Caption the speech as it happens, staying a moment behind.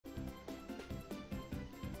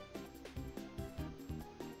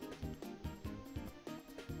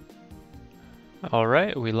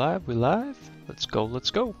Alright, we live, we live. Let's go, let's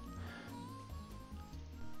go.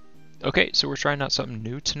 Okay, so we're trying out something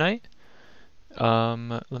new tonight.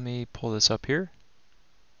 Let me pull this up here.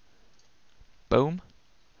 Boom.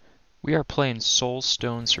 We are playing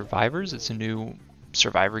Soulstone Survivors. It's a new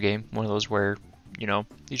survivor game. One of those where, you know,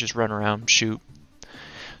 you just run around, shoot,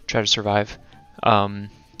 try to survive.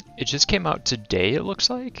 It just came out today, it looks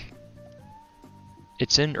like.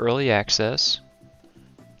 It's in early access.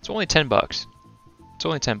 It's only 10 bucks. It's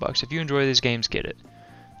only 10 bucks. If you enjoy these games, get it.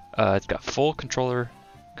 It's got full controller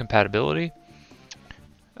compatibility.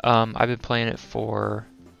 I've been playing it for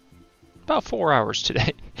about 4 hours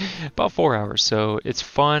today. About 4 hours, so it's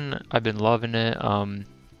fun. I've been loving it. I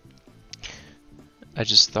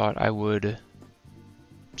just thought I would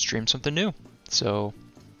stream something new. So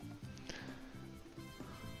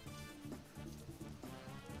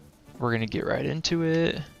we're gonna get right into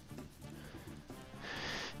it.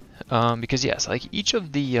 Because yes, like each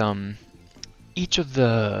of the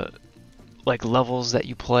like levels that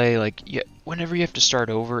you play, like whenever you have to start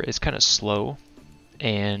over, it's kind of slow,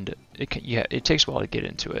 and it takes a while to get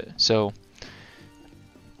into it. So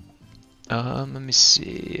let me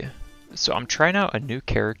see. So I'm trying out a new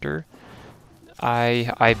character.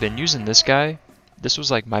 I've been using this guy. This was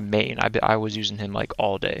like my main. I was using him like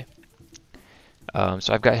all day.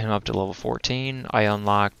 So I've got him up to level 14. I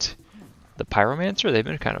unlocked the Pyromancer. They've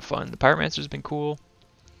been kind of fun. The Pyromancer's been cool.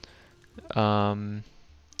 The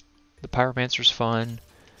Pyromancer's fun.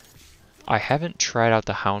 I haven't tried out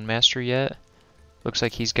the Houndmaster yet. Looks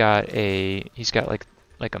like he's got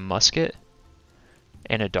like a musket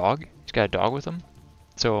and a dog. He's got a dog with him,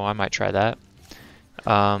 so I might try that.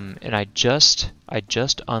 And I just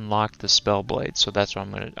unlocked the Spellblade, so that's what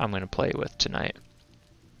I'm gonna play with tonight.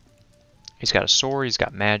 He's got a sword. He's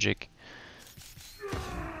got magic.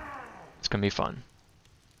 It's gonna be fun.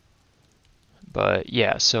 But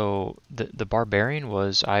yeah, so the Barbarian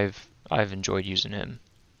was I've enjoyed using him.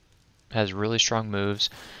 Has really strong moves.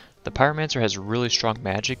 The Pyromancer has really strong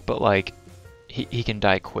magic, but like he can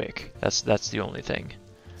die quick. That's the only thing.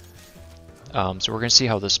 So we're gonna see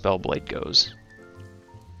how the Spellblade goes.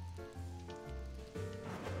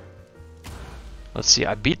 Let's see.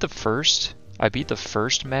 I beat the first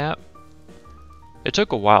map. It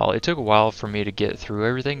took a while. It took a while for me to get through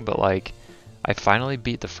everything, but like I finally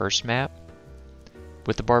beat the first map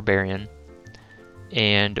with the Barbarian.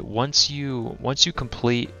 And once you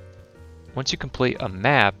complete a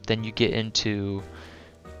map, then you get into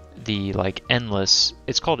the like endless.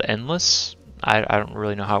 It's called endless. I don't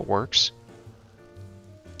really know how it works.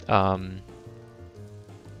 Yeah,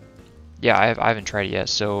 I haven't tried it yet,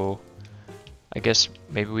 so I guess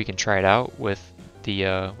maybe we can try it out with the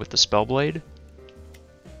Spellblade,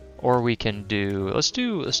 or we can let's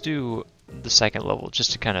do the second level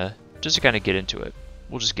just to kind of get into it.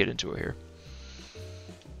 We'll just get into it here.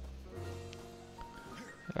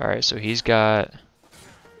 Alright, so looks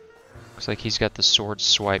like he's got the sword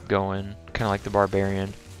swipe going, kind of like the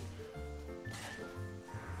Barbarian.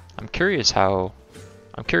 I'm curious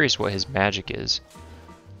what his magic is.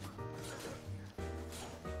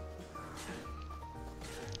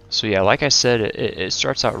 So yeah, like I said, it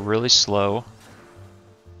starts out really slow.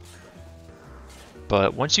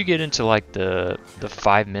 But once you get into like the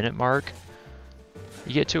 5-minute mark,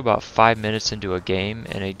 you get to about 5 minutes into a game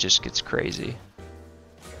and it just gets crazy.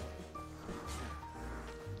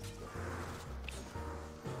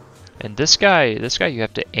 And this guy you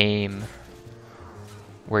have to aim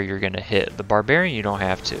where you're gonna hit. The Barbarian you don't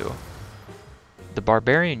have to. The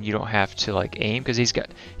Barbarian you don't have to like aim, because he's got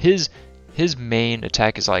his main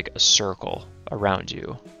attack is like a circle around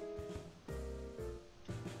you.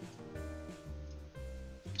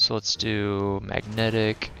 So let's do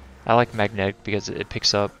magnetic. I like magnetic because it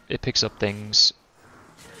picks up things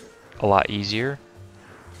a lot easier.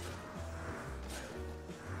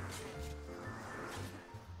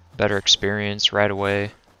 Better experience right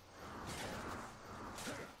away.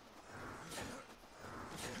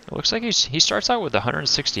 It looks like he starts out with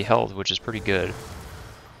 160 health, which is pretty good.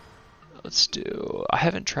 Let's do. I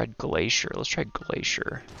haven't tried Glacier. Let's try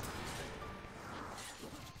Glacier.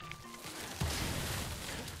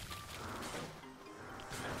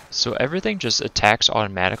 So everything just attacks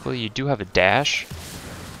automatically. You do have a dash.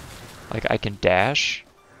 Like I can dash.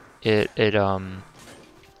 It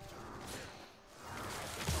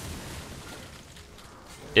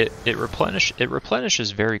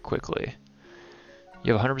replenishes very quickly.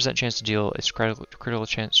 You have a 100% chance to deal a critical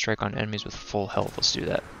chance strike on enemies with full health. Let's do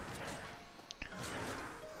that.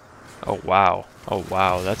 Oh wow. Oh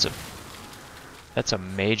wow, that's a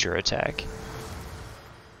major attack.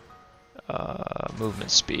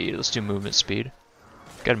 Movement speed. Let's do movement speed.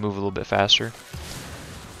 Got to move a little bit faster.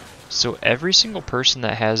 So every single person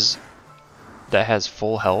that has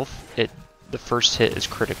full health, the first hit is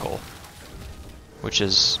critical, which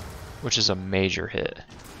is a major hit.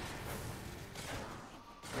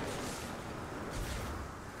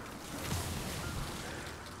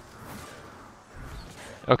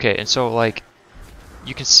 Okay, and so like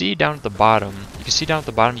you can see down at the bottom,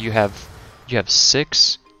 you have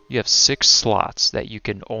six slots that you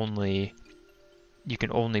can only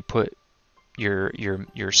put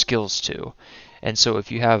your skills to. And so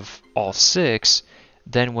if you have all 6,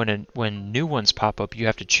 then when new ones pop up, you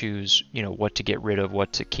have to choose, you know, what to get rid of,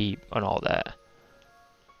 what to keep, and all that.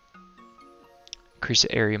 Increase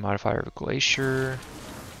the area modifier of a glacier.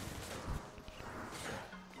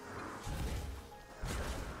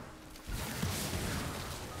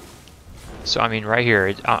 So I mean, right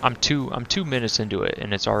here, I'm 2 minutes into it,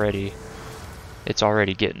 and it's already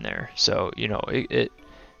getting there. So you know, it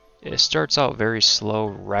starts out very slow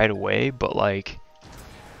right away, but like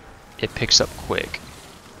it picks up quick.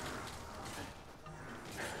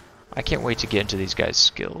 I can't wait to get into these guys'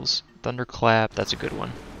 skills. Thunderclap, that's a good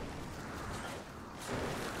one.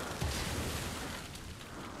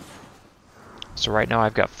 So right now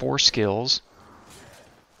I've got 4 skills.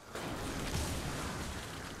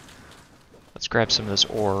 Let's grab some of this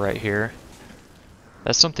ore right here.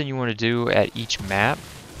 That's something you want to do at each map,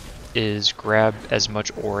 is grab as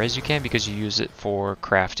much ore as you can because you use it for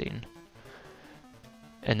crafting.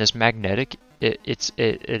 And this magnetic, it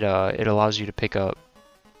allows you to pick up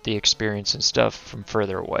the experience and stuff from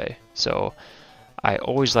further away. So I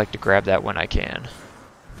always like to grab that when I can,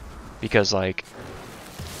 because like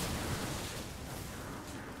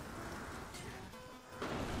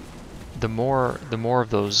the more of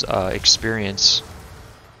those experience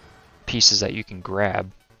pieces that you can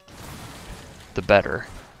grab, the better.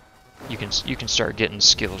 You can start getting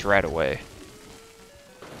skills right away.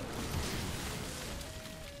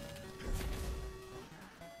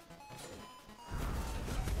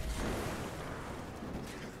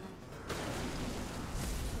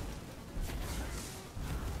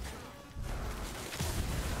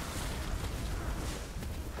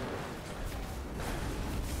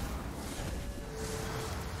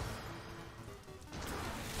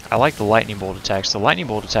 I like the lightning bolt attacks. The lightning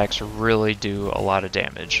bolt attacks really do a lot of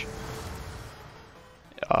damage.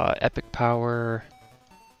 Epic power.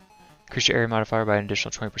 Increase your area modifier by an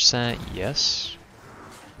additional 20%. Yes.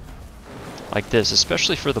 Like this,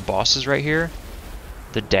 especially for the bosses right here.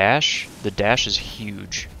 The dash is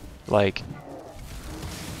huge. Like,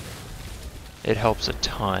 it helps a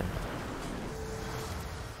ton.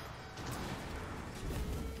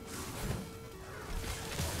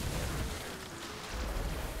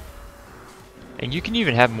 And you can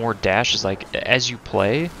even have more dashes. Like as you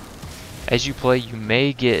play, you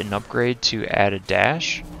may get an upgrade to add a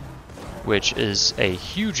dash, which is a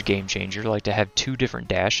huge game changer, like to have 2 different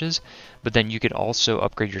dashes. But then you can also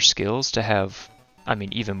upgrade your skills to have, I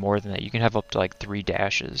mean, even more than that. You can have up to like 3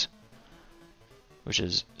 dashes, which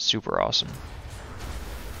is super awesome.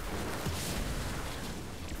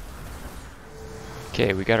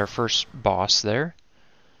 Okay, we got our first boss there.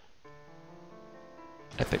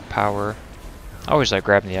 Epic power. I always like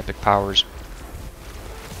grabbing the epic powers.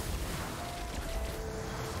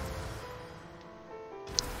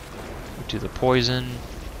 Do the poison.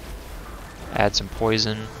 Add some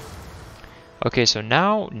poison. Okay, so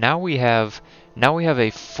now we have a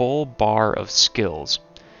full bar of skills,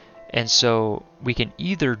 and so we can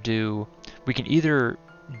either do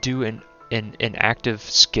an active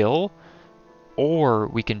skill, or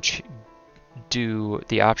we can do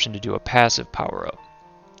the option to do a passive power up.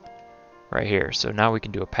 Right here. So now we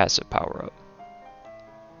can do a passive power up.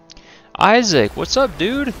 Isaac, what's up,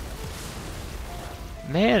 dude?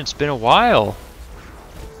 Man, it's been a while.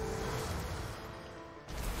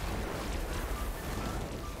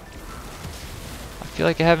 I feel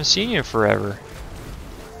like I haven't seen you in forever.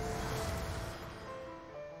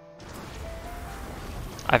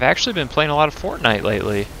 I've actually been playing a lot of Fortnite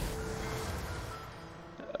lately.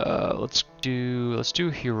 Let's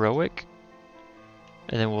do heroic.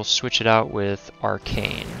 And then we'll switch it out with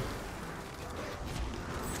arcane.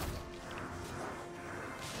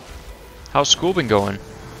 How's school been going?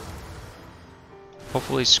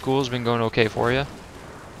 Hopefully school's been going okay for you.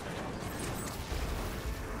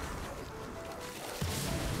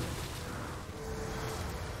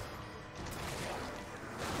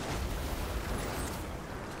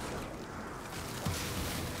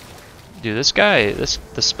 Dude, this guy, the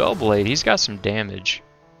Spellblade, he's got some damage.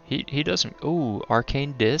 He doesn't... Ooh,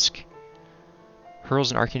 arcane disc. Hurls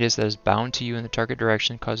an arcane disc that is bound to you in the target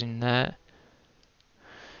direction, causing that.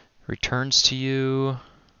 Returns to you.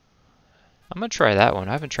 I'm going to try that one.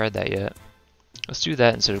 I haven't tried that yet. Let's do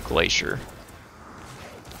that instead of Glacier.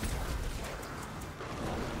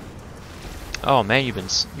 Oh man,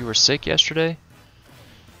 you were sick yesterday?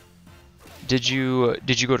 Did you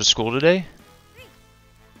go to school today?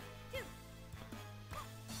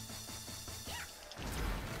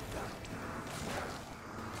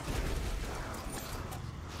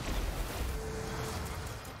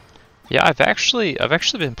 Yeah, I've actually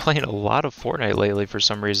been playing a lot of Fortnite lately for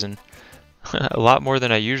some reason. A lot more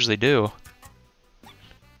than I usually do.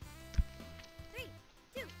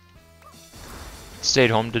 Stayed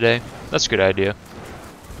home today. That's a good idea.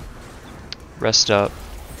 Rest up.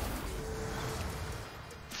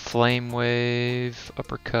 Flame Wave,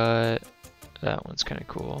 Uppercut. That one's kind of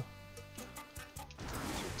cool.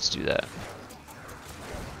 Let's do that.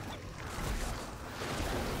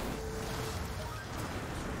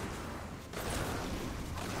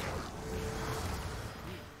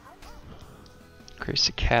 Increase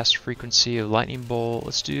the cast frequency of Lightning Bolt.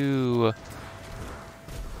 Let's do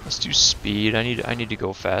speed. I need to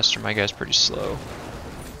go faster. My guy's pretty slow.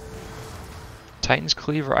 Titan's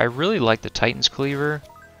Cleaver. I really like the Titan's Cleaver.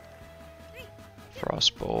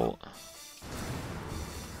 Frostbolt.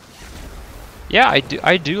 Yeah,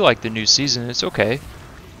 I do like the new season. It's okay.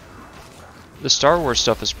 The Star Wars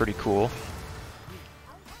stuff is pretty cool.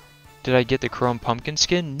 Did I get the Chrome Pumpkin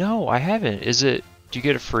skin? No, I haven't. Is it? Do you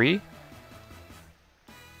get it free?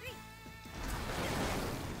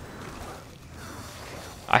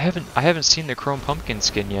 I haven't seen the Chrome Pumpkin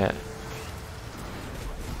skin yet.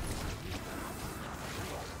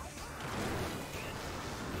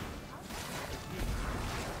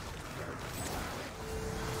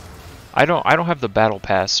 I don't have the battle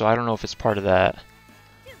pass, so I don't know if it's part of that.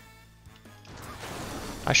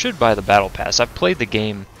 I should buy the battle pass. I've played the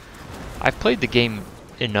game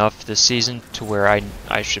enough this season to where I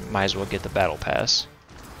might as well get the battle pass.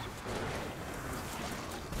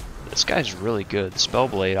 This guy's really good. The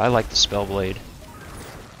Spellblade. I like the Spellblade.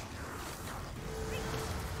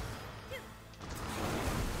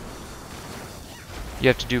 You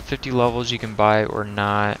have to do 50 levels. You can buy or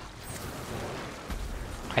not.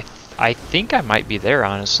 I think I might be there,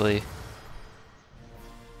 honestly.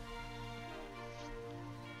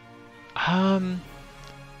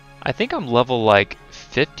 I think I'm level like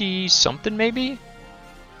 50 something maybe.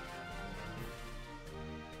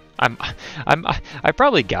 I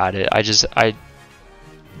probably got it. I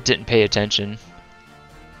didn't pay attention.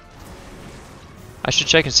 I should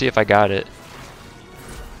check and see if I got it.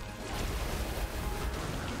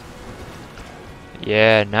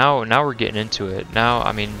 Yeah, now we're getting into it. Now,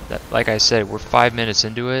 I mean, like I said, we're 5 minutes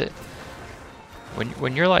into it.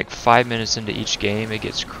 When you're like 5 minutes into each game, it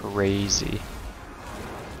gets crazy.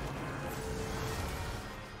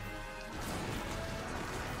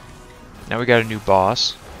 Now we got a new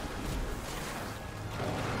boss.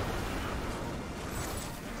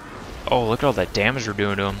 Oh, look at all that damage we're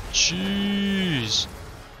doing to him. Jeez.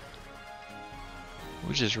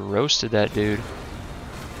 We just roasted that dude.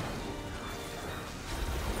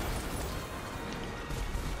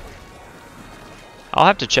 I'll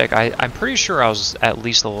have to check. I'm pretty sure I was at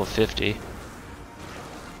least level 50.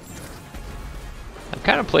 I've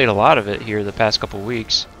kind of played a lot of it here the past couple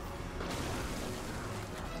weeks.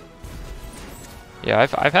 Yeah,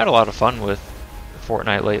 I've had a lot of fun with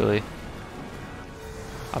Fortnite lately.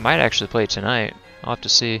 I might actually play tonight. I'll have to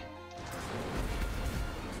see.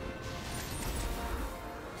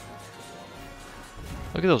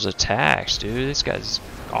 Look at those attacks, dude. This guy's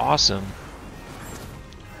awesome.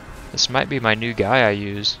 This might be my new guy I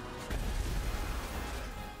use.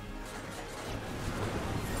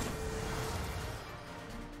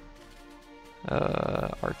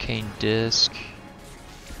 Arcane Disc.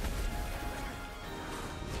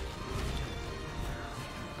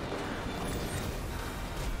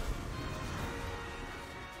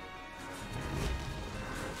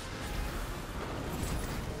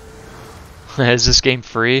 Is this game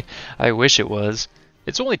free? I wish it was.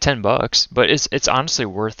 It's only $10, but it's honestly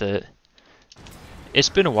worth it. It's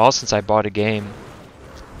been a while since I bought a game.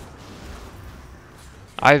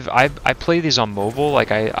 I play these on mobile.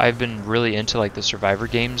 Like I've been really into like the Survivor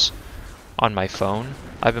games on my phone.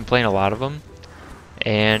 I've been playing a lot of them,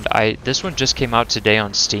 and this one just came out today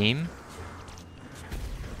on Steam.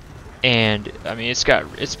 And I mean,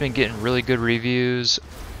 it's been getting really good reviews.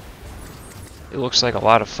 It looks like a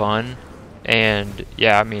lot of fun. And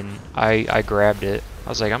yeah, I mean, I grabbed it. I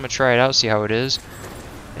was like, I'm gonna try it out, see how it is.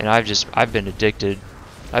 And I've been addicted.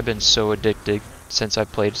 I've been so addicted since I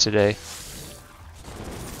played today.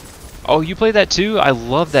 Oh, you play that too? I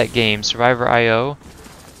love that game, Survivor IO.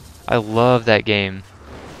 I love that game.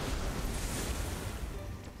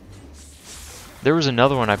 There was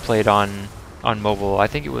another one I played on mobile. I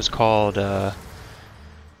think it was called let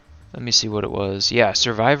me see what it was. Yeah,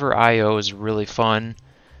 Survivor IO is really fun.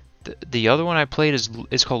 The other one I played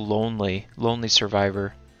is called Lonely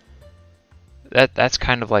Survivor. That's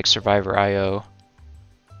kind of like Survivor IO.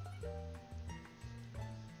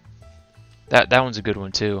 That one's a good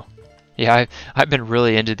one too. Yeah, I've been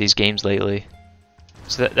really into these games lately.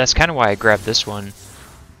 So that's kind of why I grabbed this one.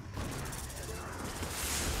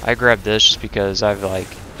 I grabbed this just because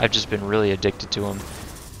I've just been really addicted to them.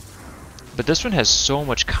 But this one has so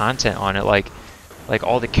much content on it, like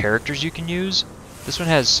all the characters you can use. This one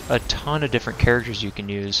has a ton of different characters you can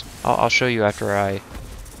use. I'll show you after I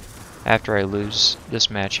lose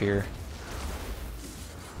this match here.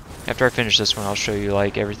 After I finish this one, I'll show you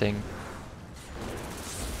like everything.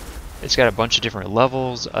 It's got a bunch of different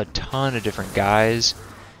levels, a ton of different guys.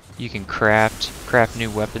 You can craft new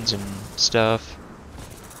weapons and stuff.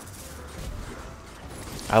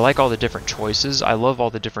 I like all the different choices. I love all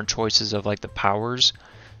the different choices of like the powers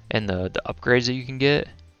and the upgrades that you can get.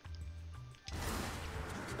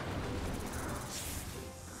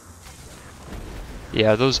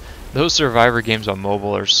 Yeah, those Survivor games on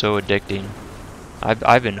mobile are so addicting.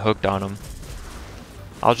 I've been hooked on them.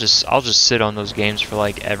 I'll just sit on those games for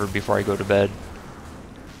like ever before I go to bed.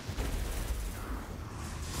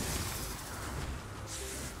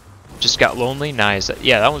 Just got lonely, nice.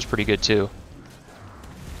 Yeah, that one's pretty good too.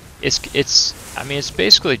 I mean, it's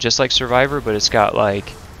basically just like Survivor, but it's got I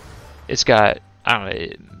don't know,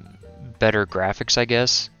 better graphics, I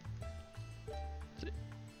guess.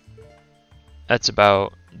 That's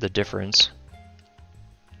about the difference.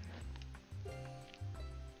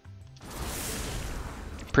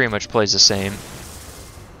 Pretty much plays the same.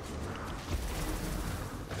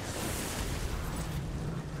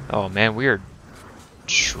 Oh man, we are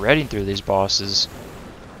shredding through these bosses.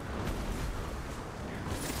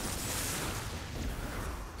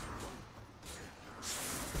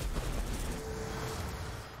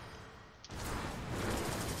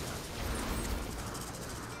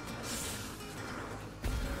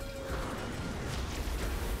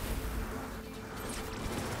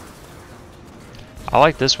 I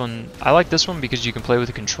like this one. I like this one because you can play with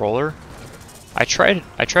a controller. I tried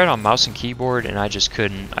on mouse and keyboard and I just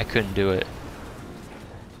couldn't. I couldn't do it.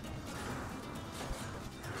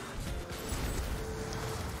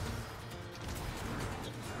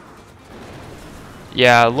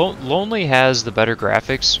 Yeah, Lonely has the better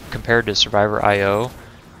graphics compared to Survivor IO,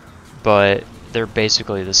 but they're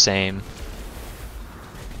basically the same.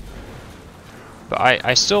 But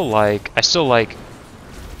I still like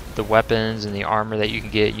the weapons and the armor that you can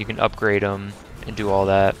get. You can upgrade them and do all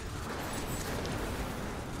that.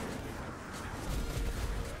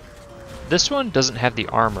 This one doesn't have the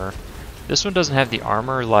armor. This one doesn't have the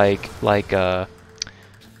armor like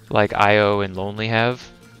IO and Lonely have,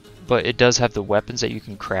 but it does have the weapons that you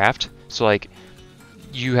can craft. So like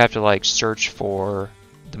you have to like search for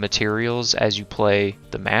the materials as you play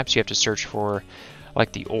the maps. You have to search for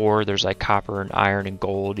like the ore. There's like copper and iron and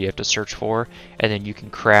gold you have to search for, and then you can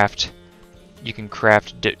craft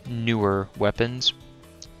newer weapons.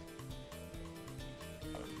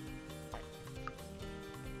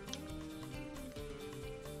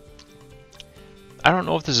 I don't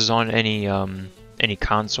know if this is on any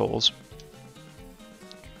consoles.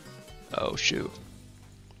 Oh shoot.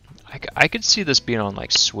 I could see this being on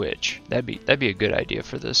like Switch. That'd be a good idea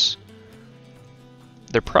for this.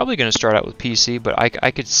 They're probably going to start out with PC, but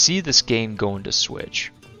I could see this game going to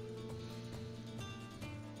Switch.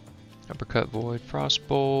 Uppercut, Void,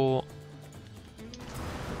 Frostbolt.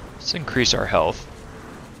 Let's increase our health.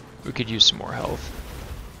 We could use some more health.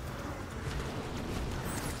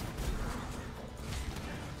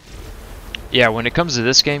 Yeah, when it comes to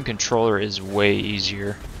this game, controller is way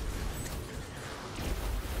easier.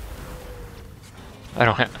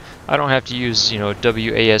 I don't have to use, you know,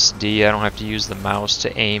 WASD. I don't have to use the mouse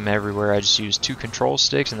to aim everywhere. I just use 2 control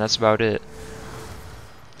sticks and that's about it.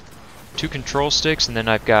 2 control sticks, and then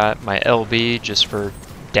I've got my LB just for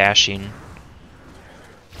dashing.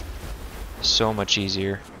 So much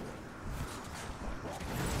easier.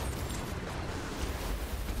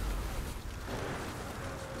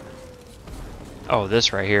 Oh,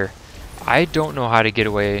 this right here. I don't know how to get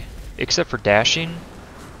away except for dashing.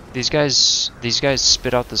 These guys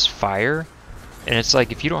spit out this fire, and it's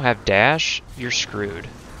like if you don't have dash, you're screwed.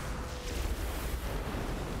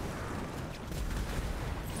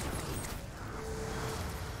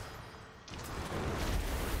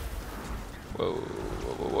 Whoa,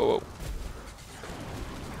 whoa, whoa, whoa, whoa.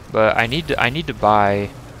 But I need to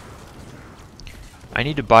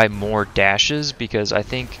buy more dashes, because I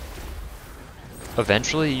think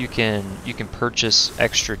eventually you can purchase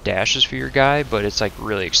extra dashes for your guy, but it's like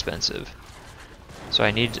really expensive. So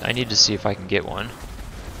I need to see if I can get one.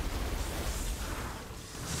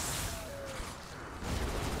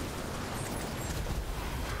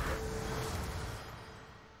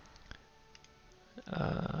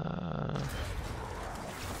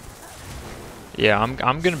 Yeah,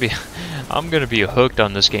 I'm gonna be I'm gonna be hooked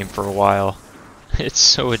on this game for a while. It's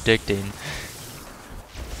so addicting.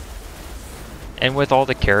 And with all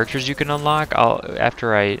the characters you can unlock,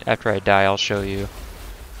 after I die, I'll show you.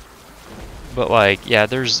 But like, yeah,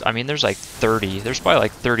 there's like 30. There's probably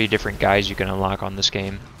like 30 different guys you can unlock on this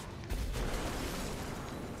game.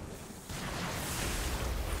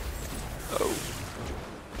 Oh.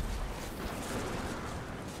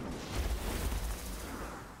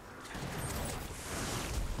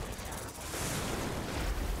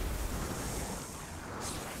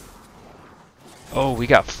 Oh, we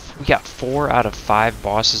got 4 out of 5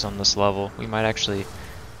 bosses on this level. We might actually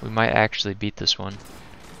beat this one.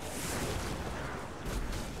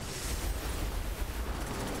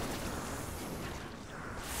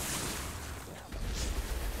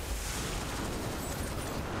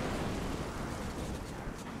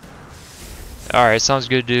 Alright, sounds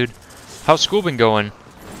good, dude. How's school been going?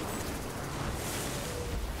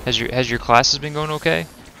 Has your classes been going okay?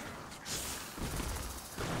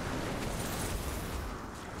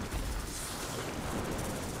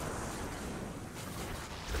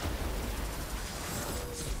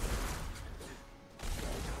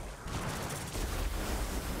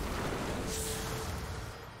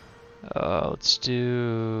 Let's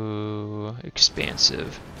do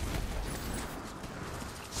expansive.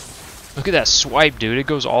 Look at that swipe, dude. It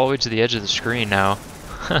goes all the way to the edge of the screen now.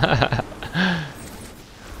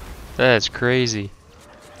 That's crazy.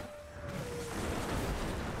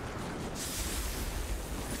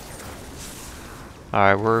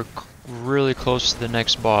 Alright, we're really close to the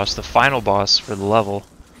next boss, the final boss for the level.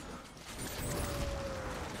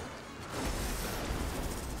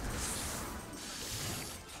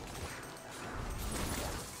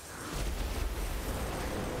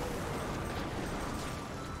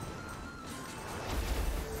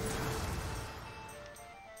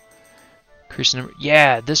 Increase number.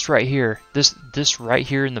 Yeah, this right here. This right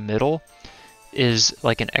here in the middle is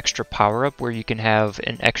like an extra power-up where you can have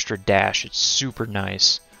an extra dash. It's super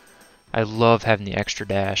nice. I love having the extra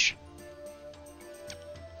dash.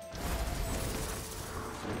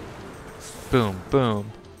 Boom,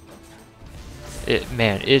 boom.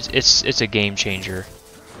 It's a game changer.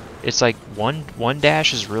 It's like one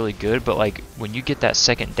dash is really good, but like when you get that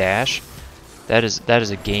second dash, that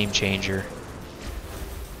is a game changer.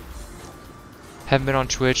 Haven't been on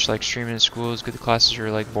Twitch, like streaming in school is good. The classes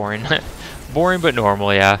are like boring. Boring but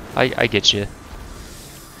normal, yeah. I get you.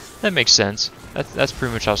 That makes sense. That's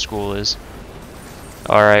pretty much how school is.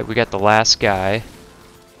 Alright, we got the last guy.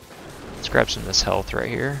 Let's grab some of this health right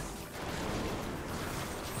here.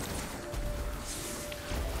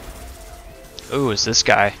 Ooh, it's this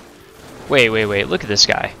guy. Wait, look at this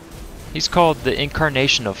guy. He's called the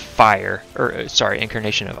Incarnation of Fire. Or, sorry,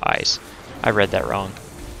 Incarnation of Ice. I read that wrong.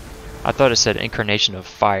 I thought it said Incarnation of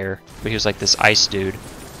Fire, but he was like this ice dude.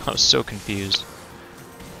 I was so confused.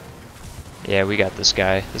 Yeah, we got this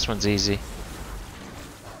guy. This one's easy.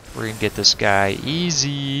 We're gonna get this guy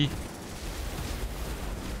easy.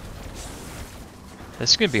 This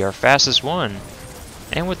is gonna be our fastest one.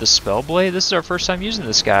 And with the Spellblade, this is our first time using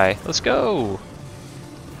this guy. Let's go!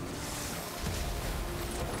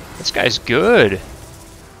 This guy's good.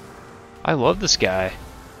 I love this guy.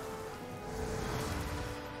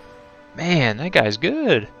 Man, that guy's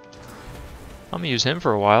good. I'm gonna use him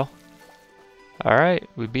for a while. Alright,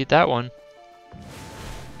 we beat that one.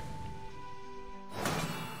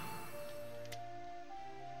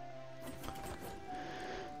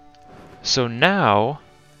 So now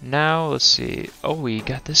let's see. Oh, we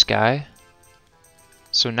got this guy.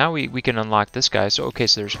 So now we can unlock this guy. So okay,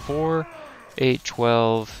 so there's 4, 8,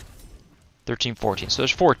 12, 13, 14. So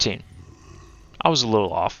there's 14. I was a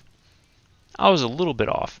little off. I was a little bit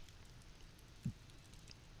off.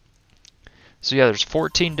 So yeah, there's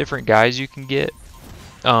 14 different guys you can get.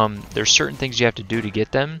 There's certain things you have to do to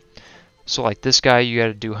get them. So like this guy, you got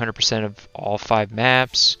to do 100% of all 5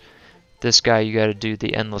 maps. This guy, you got to do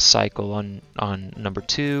the endless cycle on number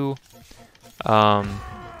 2. Yeah,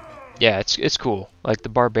 it's cool. Like the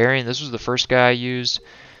Barbarian, this was the first guy I used.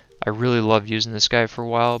 I really loved using this guy for a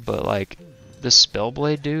while, but like this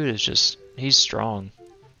Spellblade dude is just, he's strong.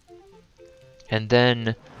 And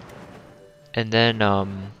then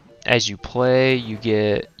as you play, you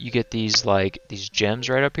get these these gems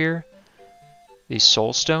right up here, these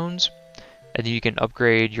Soulstones, and then you can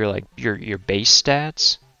upgrade your your base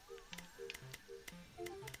stats.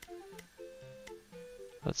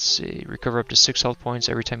 Let's see, recover up to 6 health points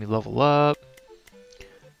every time you level up.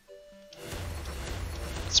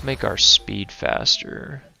 Let's make our speed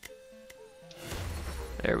faster.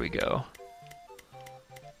 There we go.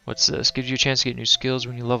 What's this? Gives you a chance to get new skills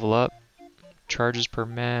when you level up. Charges per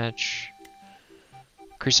match.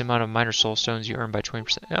 Increase the amount of minor soulstones you earn by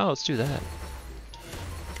 20%. Oh, let's do that.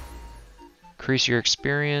 Increase your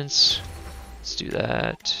experience. Let's do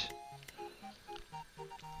that.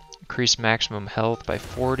 Increase maximum health by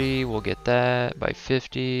 40. We'll get that. By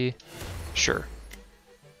 50. Sure.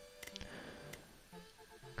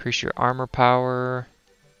 Increase your armor power.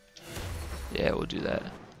 Yeah, we'll do that.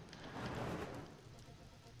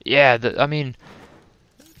 Yeah, I mean,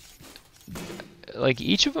 like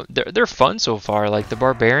each of them, they're fun so far. Like the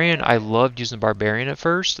Barbarian, I loved using the Barbarian at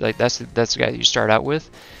first. Like that's the guy that you start out with,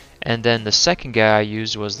 and then the second guy I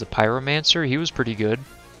used was the Pyromancer. He was pretty good.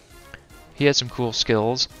 He had some cool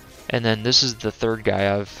skills, and then this is the third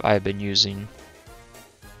guy I've been using,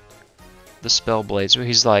 the Spellblade. So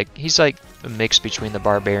he's like a mix between the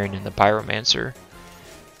Barbarian and the Pyromancer.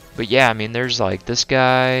 But yeah, I mean, there's like this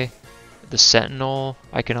guy, the Sentinel.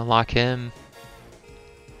 I can unlock him.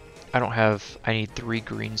 I need 3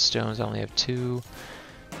 green stones. I only have 2.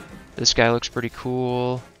 This guy looks pretty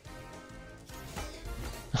cool.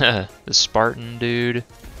 The Spartan dude.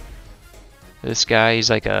 This guy, he's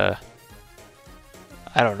like a,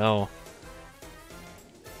 I don't know.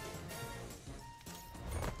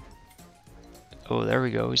 Oh, there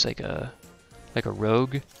we go. He's like a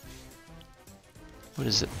rogue. What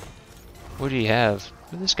is it? What do you have?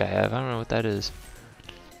 What does this guy have? I don't know what that is.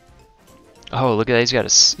 Oh, look at that.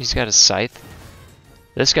 He's got a scythe.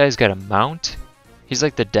 This guy's got a mount. He's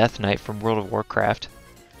like the Death Knight from World of Warcraft.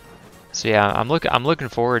 So yeah, I'm looking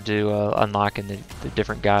forward to unlocking the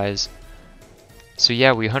different guys. So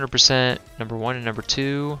yeah, we 100% number 1 and number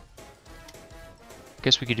 2.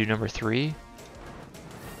 Guess we could do number 3.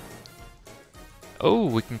 Oh,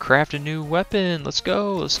 we can craft a new weapon. Let's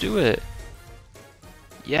go. Let's do it.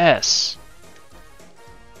 Yes.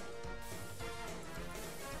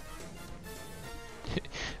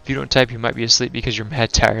 If you don't type, you might be asleep because you're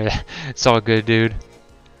mad tired. It's all good, dude.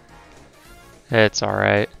 It's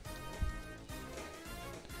alright.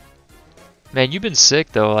 Man, you've been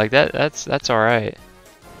sick though. Like that's alright.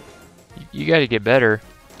 You gotta get better.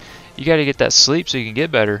 You gotta get that sleep so you can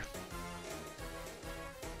get better.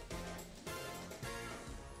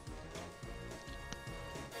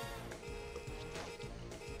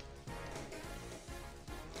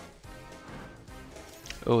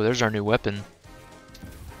 Oh, there's our new weapon.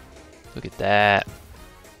 Look at that.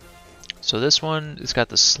 So this one, it's got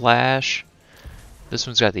the slash. This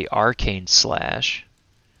one's got the arcane slash.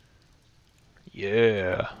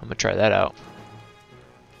 Yeah, I'm gonna try that out.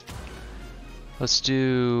 Let's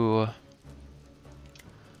do...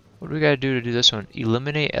 What do we gotta do to do this one?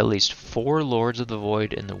 Eliminate at least 4 Lords of the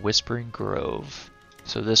Void in the Whispering Grove.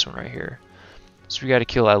 So this one right here. So we gotta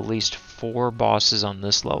kill at least 4 bosses on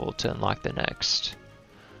this level to unlock the next.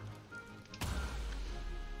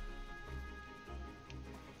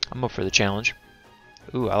 I'm up for the challenge.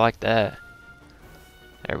 Ooh, I like that.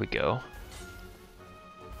 There we go.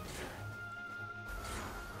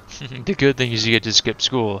 The good thing is you get to skip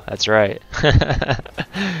school. That's right.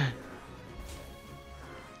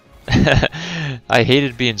 I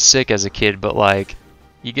hated being sick as a kid, but like,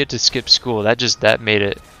 you get to skip school. That made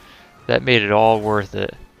it all worth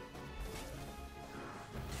it.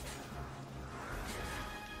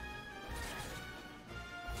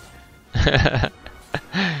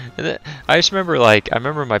 I just remember I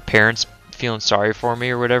remember my parents feeling sorry for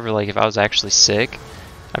me or whatever, like if I was actually sick.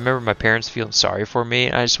 I remember my parents feeling sorry for me,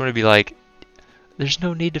 and I just want to be like, there's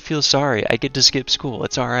no need to feel sorry. I get to skip school.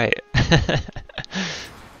 It's alright.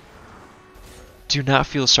 Do not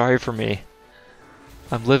feel sorry for me.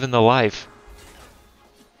 I'm living the life.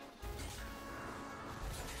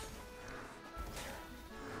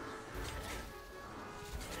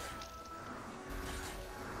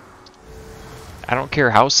 I don't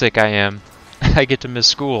care how sick I am. I get to miss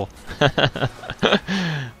school.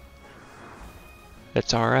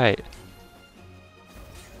 It's alright.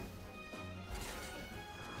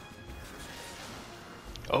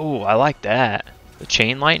 Oh, I like that. The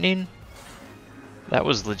chain lightning? That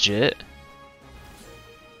was legit.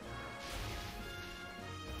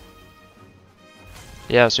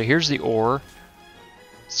 Yeah, so here's the ore.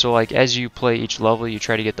 So like as you play each level, you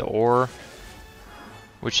try to get the ore,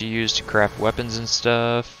 which you use to craft weapons and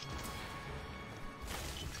stuff.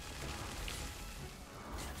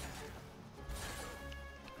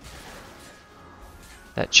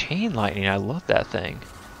 That chain lightning, I love that thing.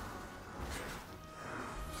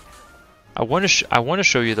 I want to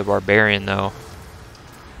show you the Barbarian though.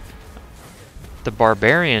 The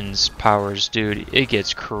Barbarian's powers, dude, it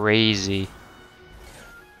gets crazy.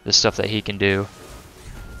 The stuff that he can do.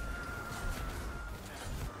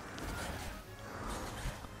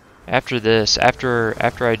 After this, after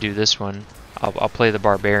I do this one, I'll play the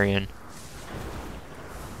Barbarian.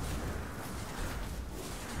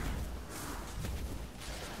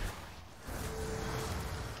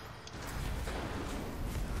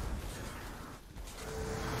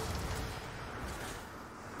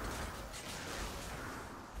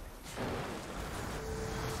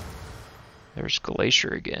 There's Glacier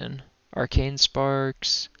again. Arcane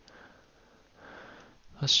Sparks.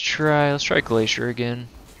 Let's try Glacier again.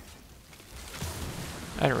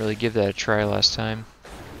 I didn't really give that a try last time.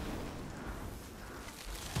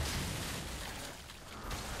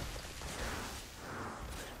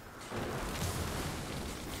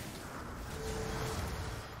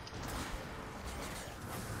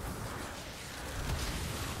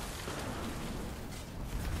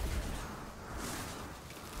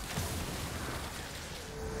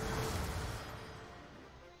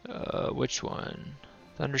 Which one?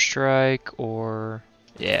 Thunderstrike or...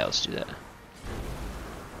 Yeah, let's do that.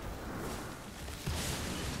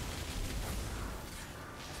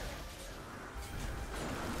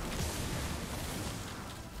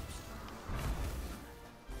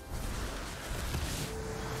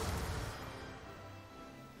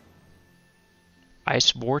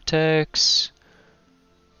 Ice Vortex.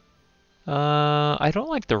 I don't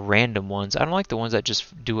like the random ones. I don't like the ones that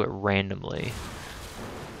just do it randomly.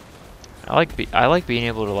 I like being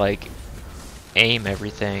able to like aim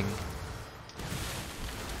everything,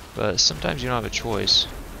 but sometimes you don't have a choice.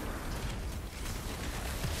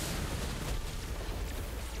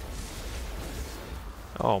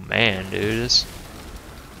 Oh man, dude,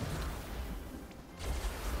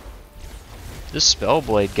 this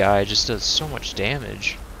Spellblade guy just does so much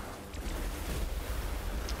damage.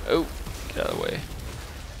 Oh, get out of the way.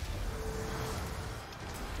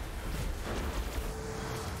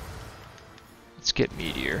 Let's get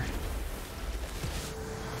Meteor.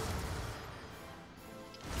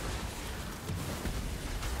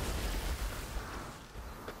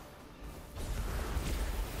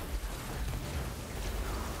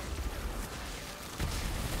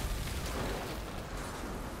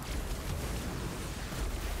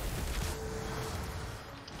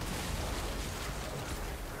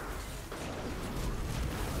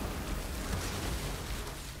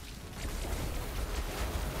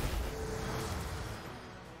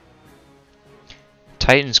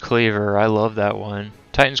 Titan's Cleaver, I love that one.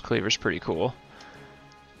 Titan's Cleaver's pretty cool.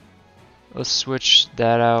 Let's switch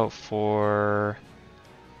that out for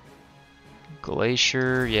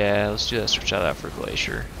Glacier. Yeah, let's do that. Switch out that for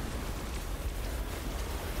Glacier.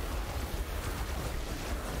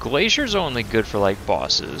 Glacier's only good for like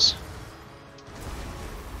bosses.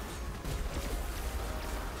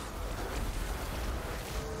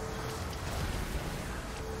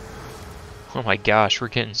 Oh my gosh, we're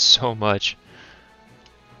getting so much.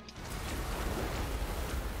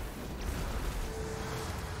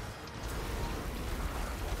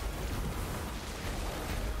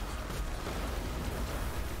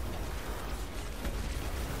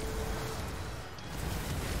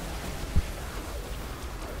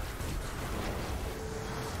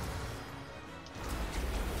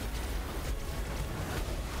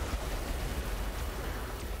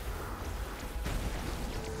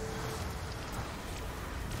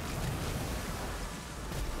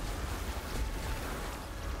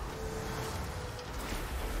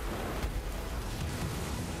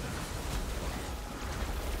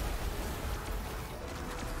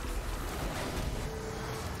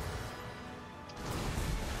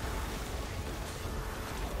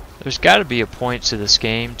 There's got to be a point to this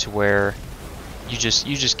game to where you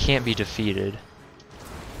just can't be defeated.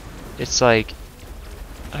 It's like,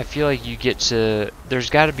 I feel like you get to,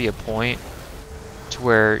 there's got to be a point to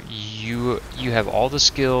where you have all the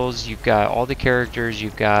skills, you've got all the characters,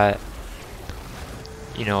 you've got,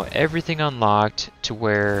 you know, everything unlocked to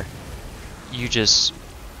where you just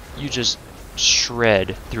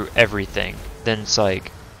shred through everything. Then it's like,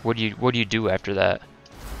 what do you do after that?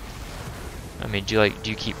 I mean, do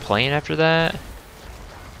you keep playing after that?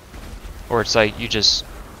 Or it's like you just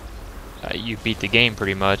you beat the game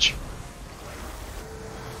pretty much.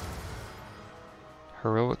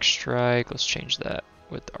 Heroic Strike, let's change that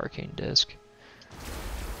with the Arcane Disc.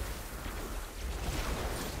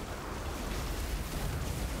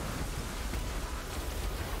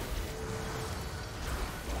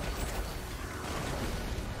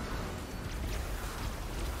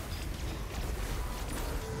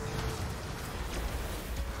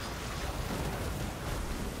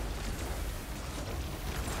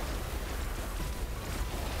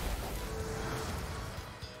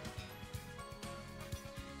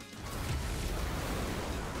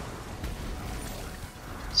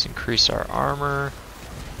 Let's increase our armor.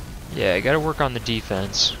 Yeah, gotta work on the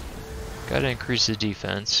defense. Gotta increase the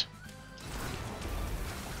defense.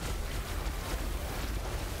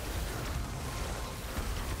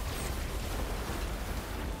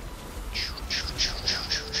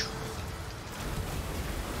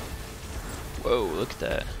 Whoa, look at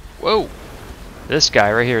that. Whoa! This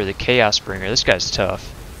guy right here, the Chaos Bringer, this guy's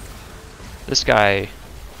tough. This guy...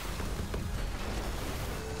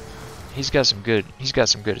 He's got some good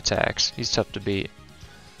attacks. He's tough to beat.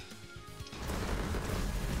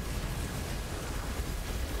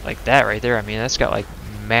 Like that right there, I mean, that's got like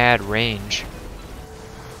mad range.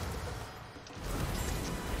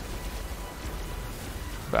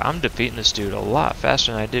 But I'm defeating this dude a lot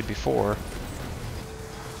faster than I did before.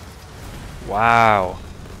 Wow.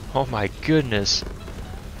 Oh my goodness.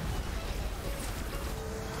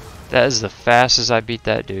 That is the fastest I beat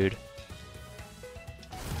that dude.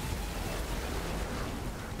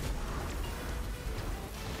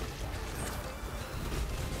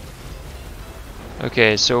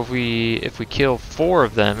 Okay, so if we kill 4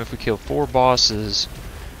 of them, if we kill 4 bosses,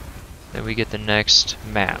 then we get the next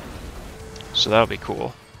map. So that'll be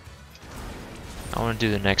cool. I want to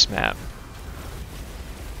do the next map.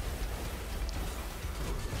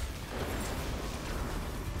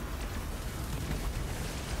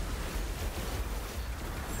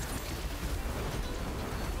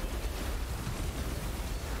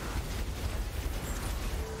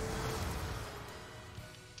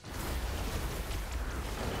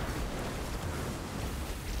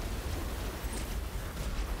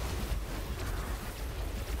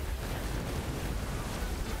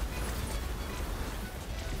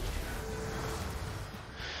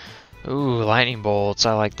 Ooh, lightning bolts.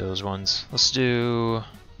 I like those ones. Let's do...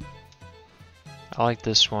 I like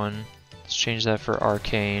this one. Let's change that for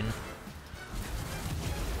arcane.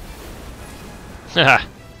 Haha!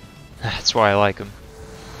 That's why I like them.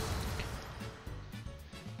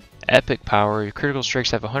 Epic power. Your critical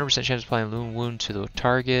strikes have a 100% chance of applying a Loon Wound to the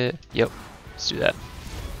target. Yep. Let's do that.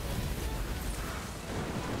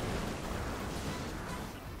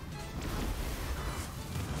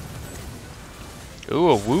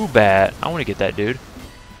 Ooh, a Woobat. I want to get that dude.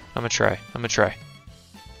 I'm gonna try. I'm gonna try.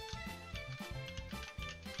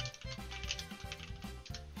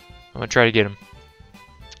 I'm gonna try to get him.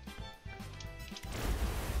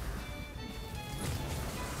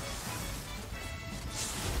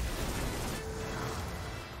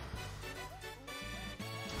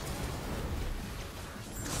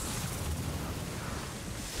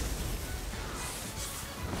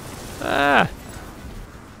 Ah!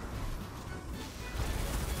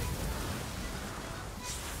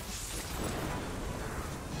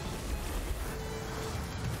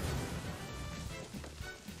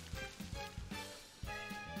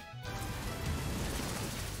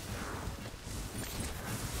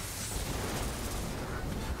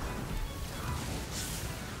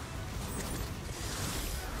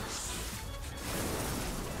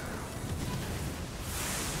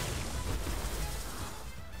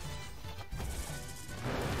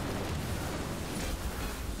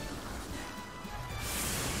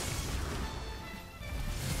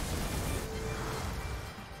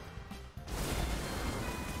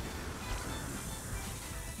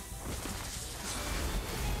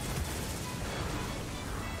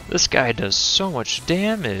 This guy does so much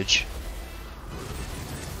damage.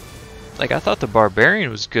 Like, I thought the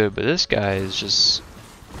Barbarian was good, but this guy is just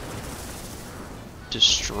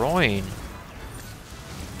destroying.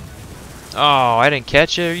 Oh, I didn't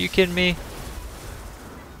catch it. Are you kidding me?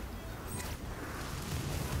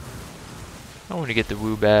 I want to get the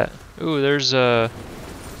Woobat. Ooh, there's the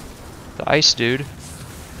ice dude.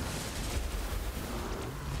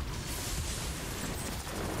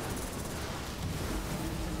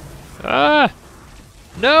 Ah!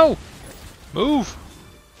 No! Move!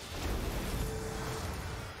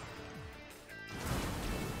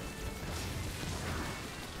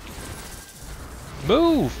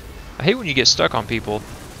 Move! I hate when you get stuck on people.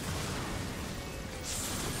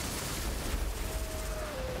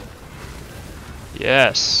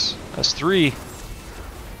 Yes! That's 3.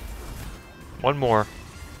 One more.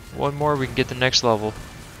 One more, we can get the next level.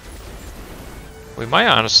 We might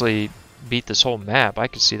honestly beat this whole map. I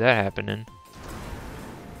could see that happening.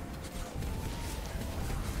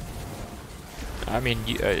 I mean,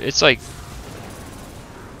 it's like,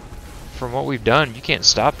 from what we've done, you can't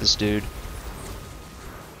stop this dude.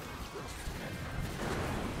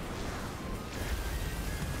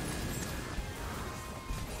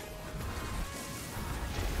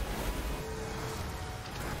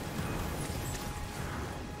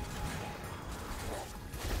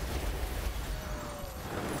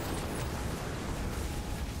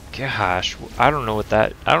 Gosh, I don't know what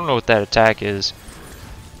that attack is.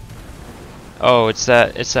 Oh, it's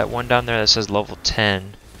that one down there that says level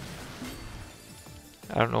 10.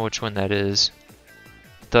 I don't know which one that is.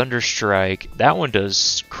 Thunderstrike. That one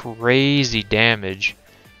does crazy damage.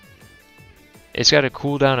 It's got a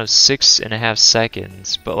cooldown of 6.5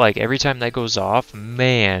 seconds, but like every time that goes off,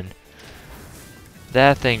 man,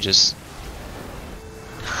 that thing just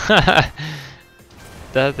that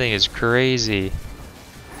thing is crazy.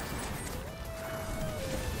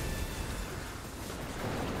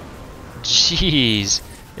 Jeez,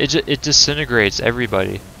 it disintegrates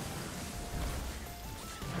everybody.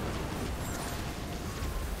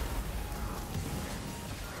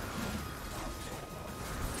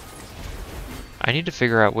 I need to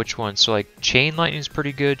figure out which one. So like Chain Lightning is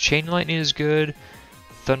pretty good. Chain Lightning is good.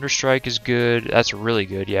 Thunderstrike is good. That's really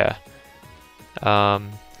good, yeah.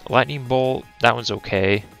 Lightning Bolt, that one's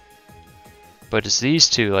okay. But it's these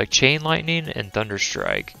two, like Chain Lightning and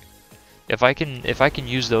Thunderstrike. If I can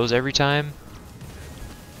use those every time.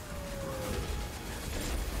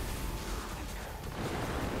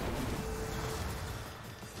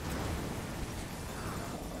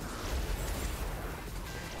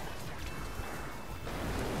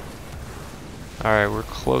 Alright, we're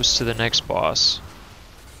close to the next boss.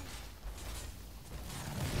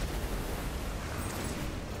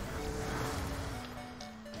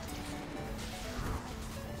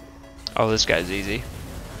 Oh, this guy's easy.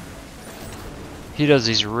 He does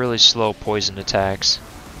these really slow poison attacks.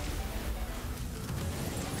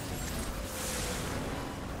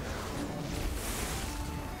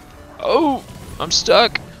 Oh! I'm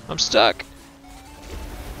stuck! I'm stuck!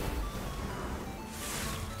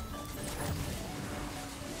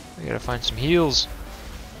 I gotta find some heals.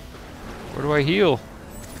 Where do I heal?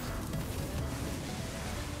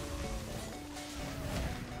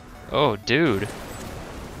 Oh, dude.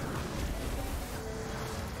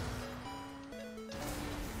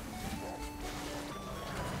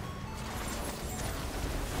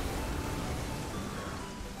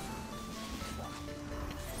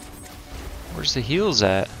 Where's the heals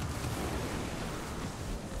at?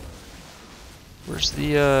 Where's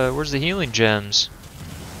the healing gems?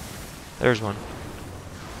 There's one.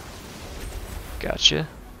 Gotcha.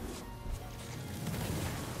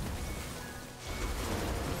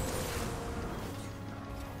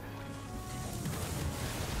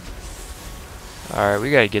 Alright,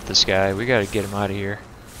 we gotta get this guy. We gotta get him out of here.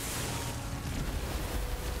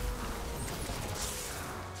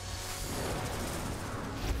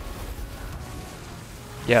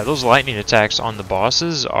 Yeah, those lightning attacks on the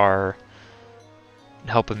bosses are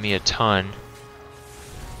helping me a ton.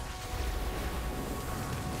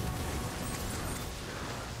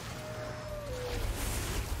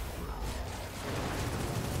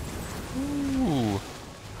 Ooh.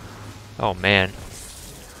 Oh man.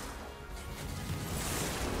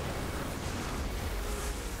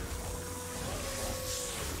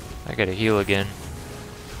 I gotta heal again.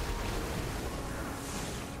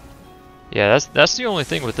 Yeah, that's the only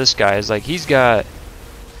thing with this guy is like he's got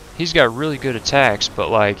really good attacks, but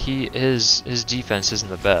like his defense isn't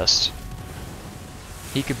the best.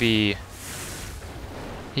 He could be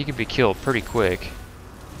killed pretty quick.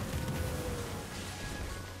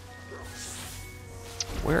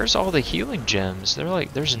 Where's all the healing gems? They're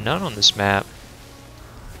like there's none on this map.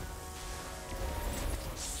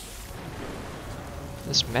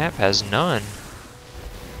 This map has none.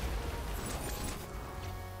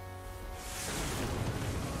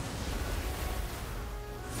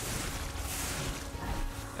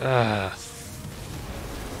 Ugh.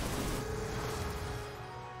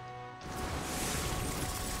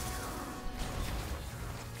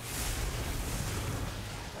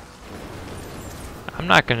 I'm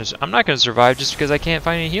not gonna survive just because I can't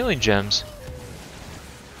find any healing gems.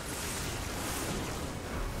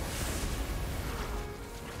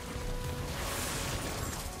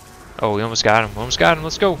 Oh, we almost got him. Almost got him.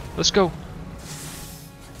 Let's go. Let's go.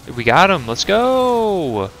 We got him. Let's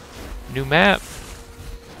go. New map.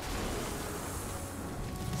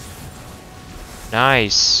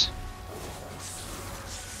 Nice.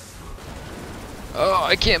 Oh,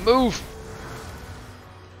 I can't move.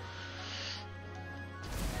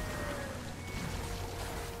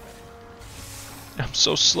 I'm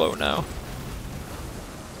so slow now.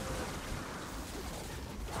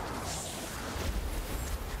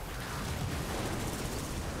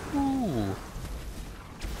 Ooh.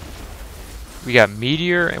 We got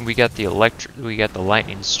meteor and we got the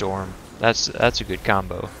lightning storm. That's a good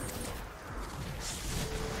combo.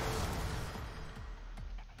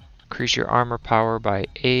 Increase your armor power by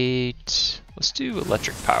 8. Let's do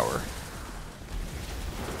electric power.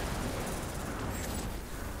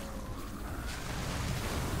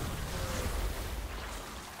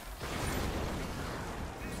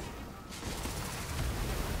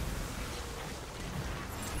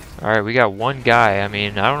 Alright, we got one guy. I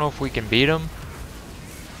mean, I don't know if we can beat him.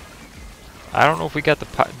 I don't know if we got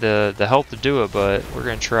the health to do it, but we're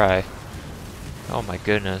gonna try. Oh my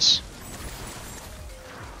goodness.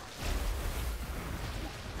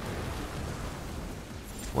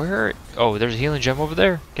 Where? Oh, there's a healing gem over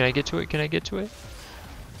there. Can I get to it? Can I get to it?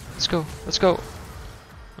 Let's go. Let's go.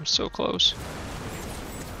 I'm so close.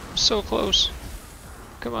 I'm so close.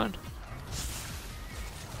 Come on.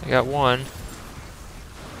 I got one.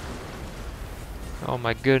 Oh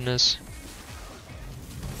my goodness.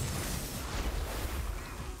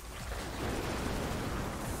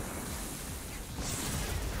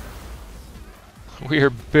 We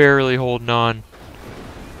are barely holding on.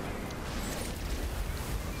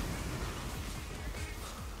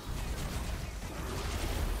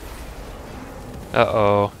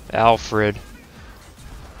 Uh-oh, Alfred.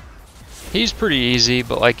 He's pretty easy,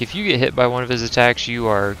 but like if you get hit by one of his attacks, you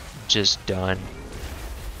are just done.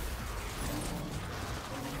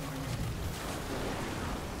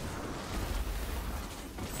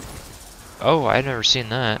 Oh, I've never seen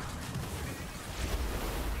that.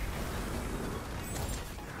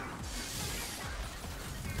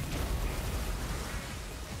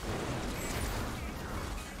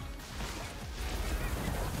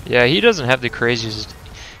 Yeah, he doesn't have the craziest.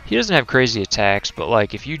 He doesn't have crazy attacks, but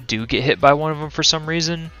like if you do get hit by one of them for some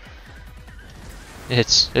reason,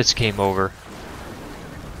 it's game over.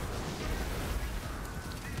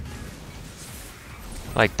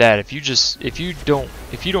 Like that. If you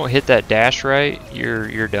don't hit that dash right,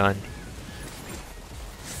 you're done.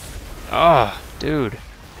 Ah, dude.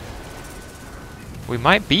 We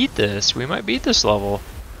might beat this. We might beat this level.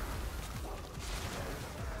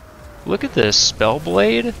 Look at this,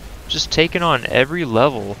 Spellblade, just taking on every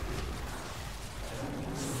level.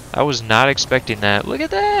 I was not expecting that. Look at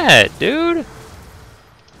that, dude!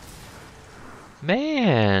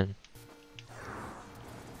 Man.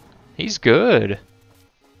 He's good.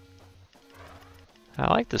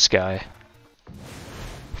 I like this guy.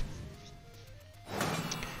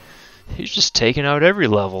 He's just taking out every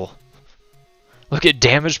level. Look at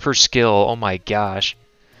damage per skill, oh my gosh.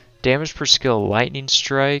 Damage per skill, lightning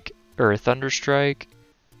strike, or thunder strike,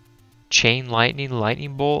 chain lightning,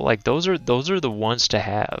 lightning bolt, like those are the ones to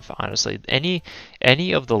have, honestly.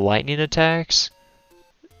 Any of the lightning attacks,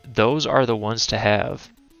 those are the ones to have.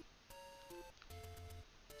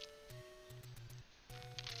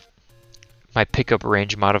 My pickup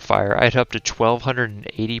range modifier, I had up to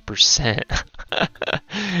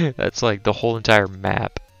 1280%. That's like the whole entire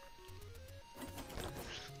map.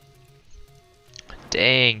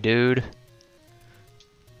 Dang, dude.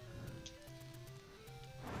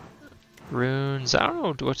 Runes. I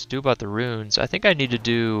don't know what to do about the runes. I think I need to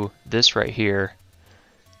do this right here.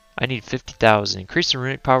 I need 50,000. Increase the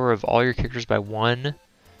runic power of all your characters by 1.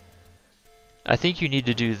 I think you need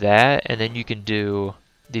to do that, and then you can do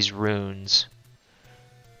these runes.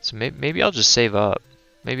 So maybe I'll just save up.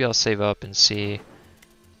 Maybe I'll save up and see.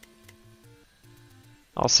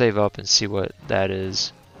 I'll save up and see what that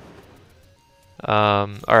is.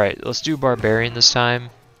 Alright, let's do Barbarian this time.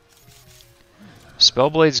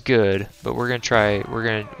 Spellblade's good, but we're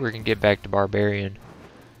gonna get back to Barbarian.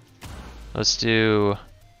 Let's do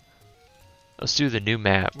the new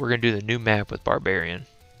map. We're gonna do the new map with Barbarian.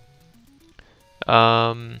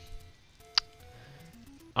 I'm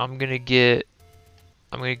gonna get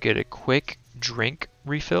a quick drink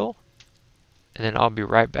refill, and then I'll be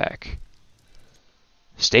right back.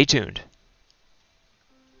 Stay tuned.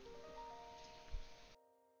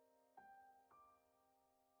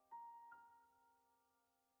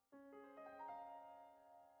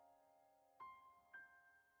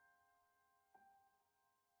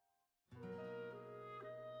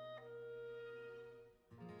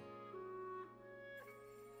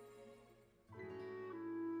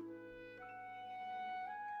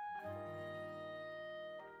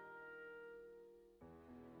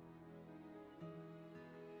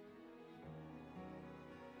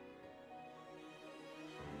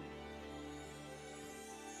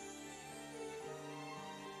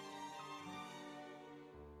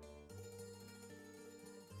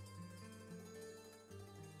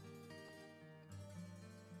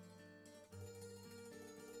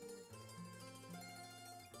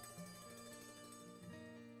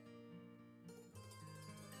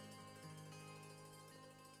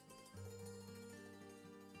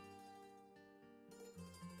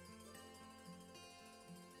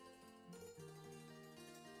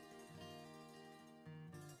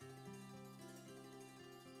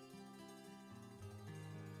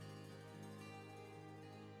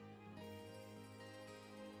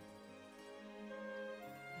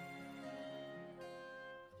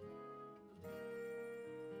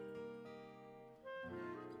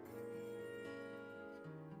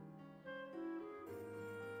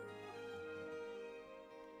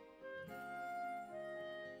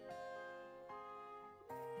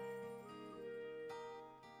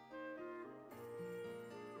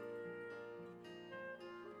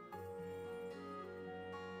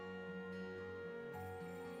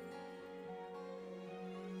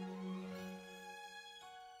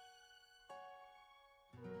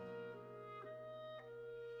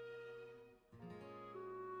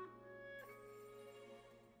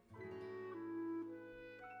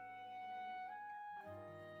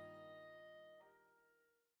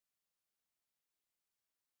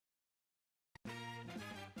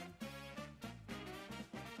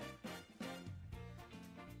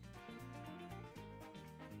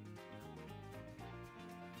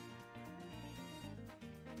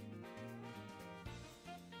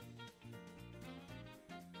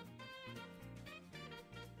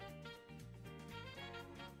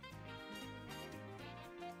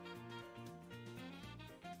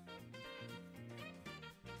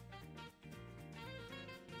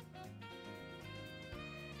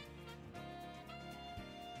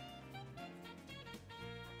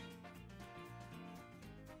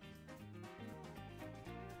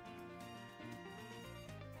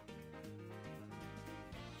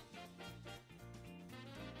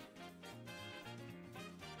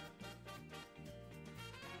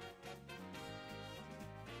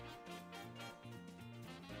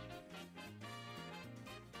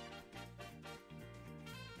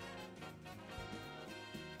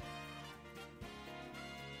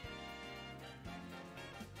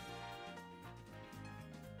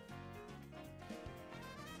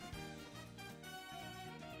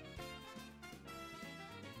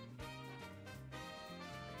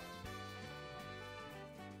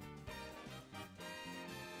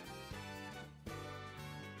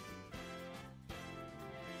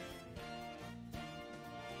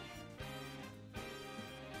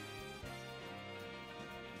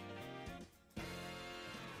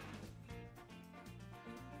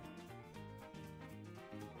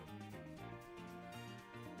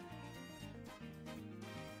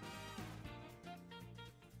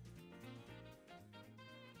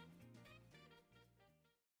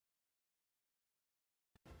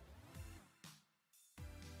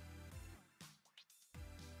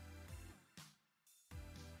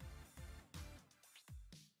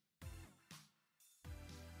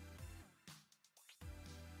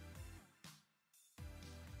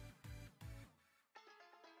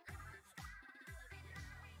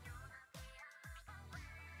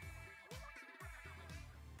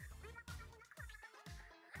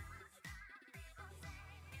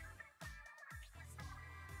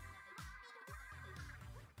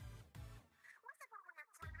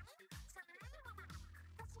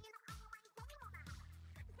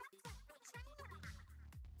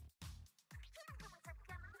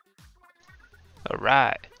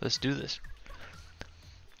 Alright, let's do this.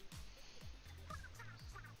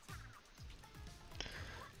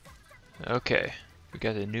 Okay, we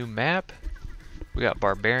got a new map. We got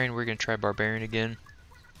Barbarian. We're gonna try Barbarian again.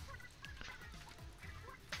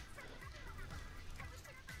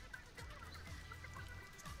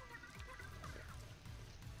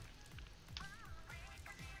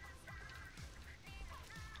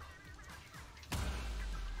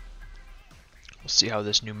 We'll see how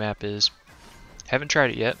this new map is. Haven't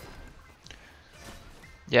tried it yet.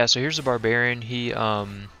 Yeah, so here's the Barbarian. He's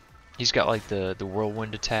got like the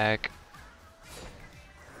whirlwind attack.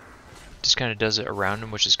 Just kind of does it around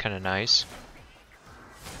him, which is kind of nice.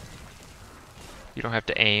 You don't have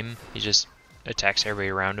to aim. He just attacks everybody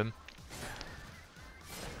around him.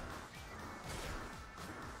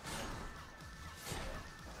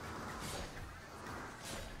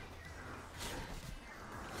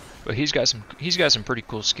 But he's got some pretty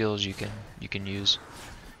cool skills you can use.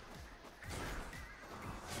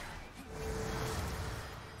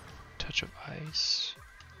 Touch of ice.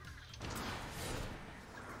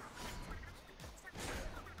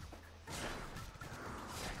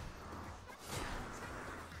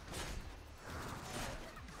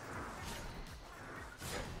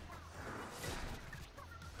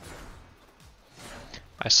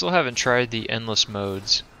 I still haven't tried the endless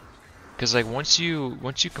modes, because like once you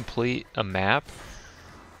complete a map,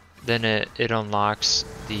 then it unlocks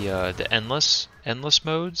the endless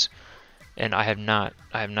modes, and I have not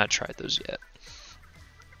tried those yet.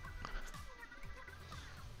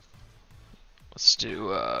 Let's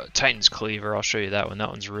do Titan's Cleaver. I'll show you that one. That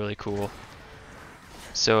one's really cool.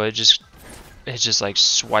 So it just like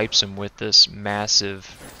swipes him with this massive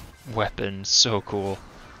weapon. So cool.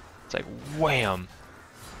 It's like wham.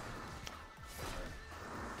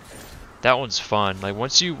 That one's fun. Like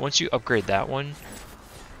once you upgrade that one,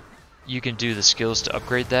 you can do the skills to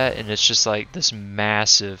upgrade that, and it's just like this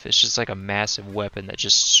massive. It's just like a massive weapon that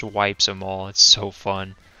just swipes them all. It's so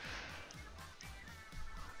fun.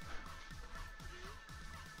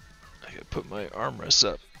 I gotta put my armrests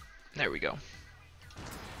up. There we go.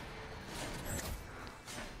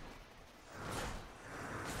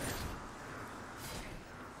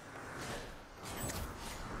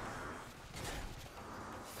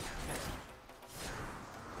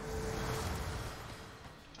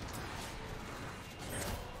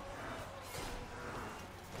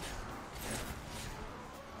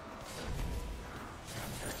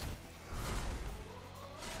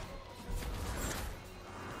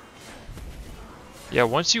 Yeah,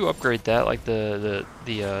 once you upgrade that, like the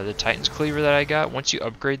Titan's Cleaver that I got, once you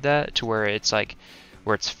upgrade that to where it's like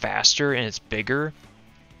where it's faster and it's bigger,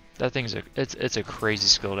 that thing's it's a crazy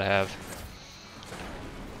skill to have.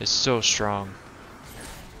 It's so strong.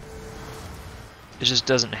 It just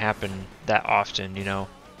doesn't happen that often, you know.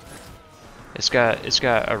 It's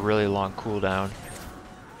got a really long cooldown.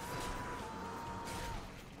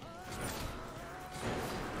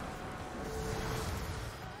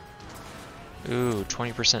 Ooh,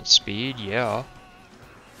 20% speed, yeah.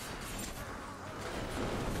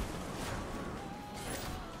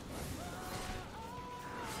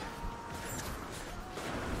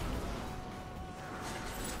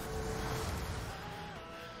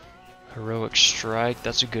 Heroic Strike,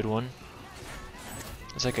 that's a good one.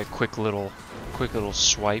 It's like a quick little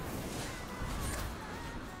swipe.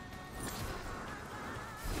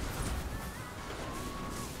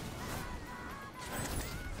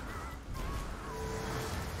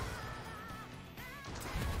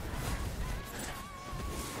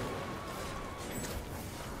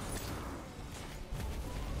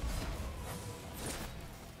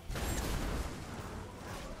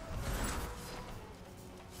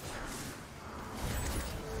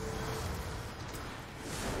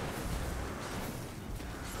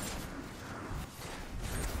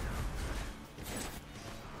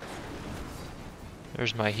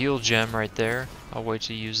 There's my heal gem right there. I'll wait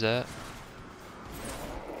to use that.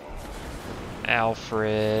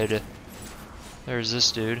 Alfred. There's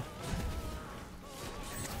this dude.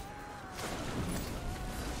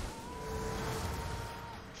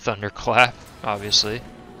 Thunderclap, obviously.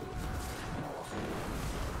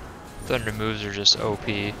 Thunder moves are just OP.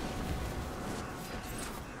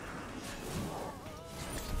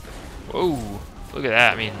 Whoa, look at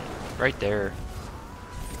that. I mean, right there.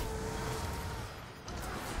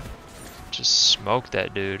 Just smoke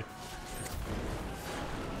that dude.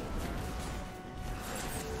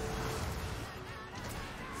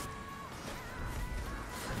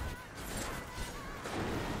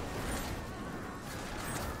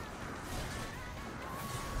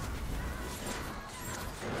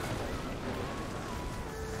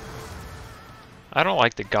 I don't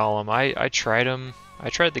like the golem. I tried them. I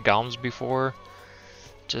tried the golems before.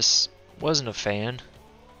 Just wasn't a fan.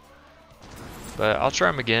 But I'll try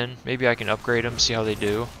them again. Maybe I can upgrade them, see how they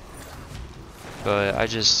do. But I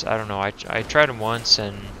don't know. I tried them once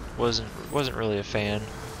and wasn't really a fan.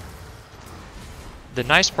 The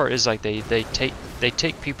nice part is like they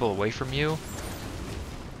take people away from you.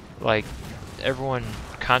 Like everyone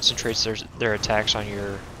concentrates their attacks on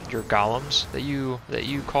your golems that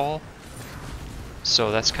you call.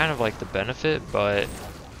 So that's kind of like the benefit, but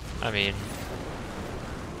I mean,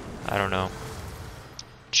 I don't know.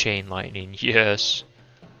 Chain lightning, yes.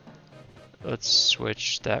 Let's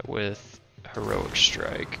switch that with heroic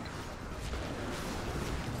strike.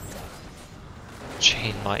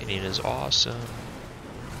 Chain lightning is awesome.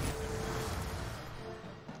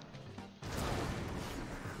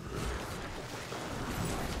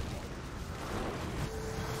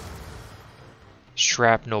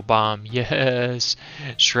 Shrapnel bomb, yes!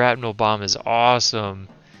 Shrapnel bomb is awesome.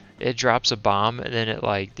 It drops a bomb and then it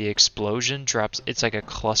like the explosion drops. It's like a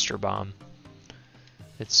cluster bomb.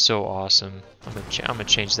 It's so awesome. I'm gonna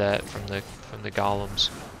change that from the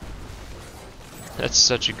golems. That's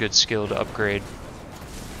such a good skill to upgrade.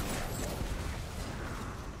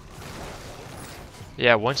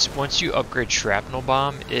 Yeah, once you upgrade shrapnel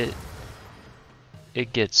bomb, it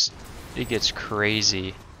gets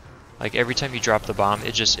crazy. Like every time you drop the bomb,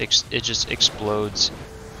 it just explodes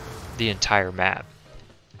the entire map.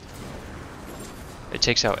 It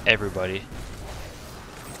takes out everybody.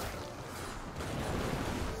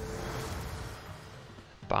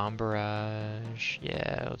 Bomb barrage.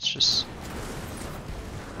 Yeah, let's just.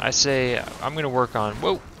 I say I'm gonna work on.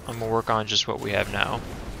 Whoa! I'm gonna work on just what we have now.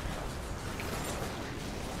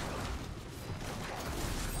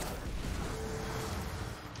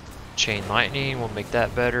 Chain lightning will make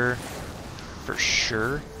that better for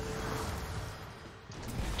sure.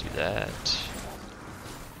 Do that.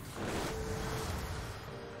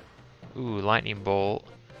 Ooh, lightning bolt.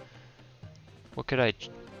 What could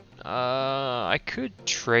I could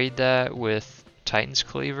trade that with Titan's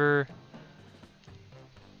Cleaver.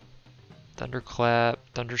 Thunderclap,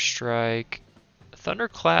 Thunderstrike.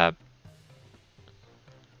 Thunderclap.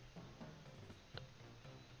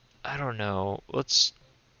 I don't know. Let's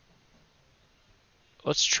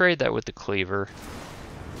trade that with the Cleaver.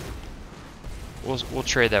 We'll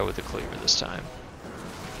trade that with the Cleaver this time.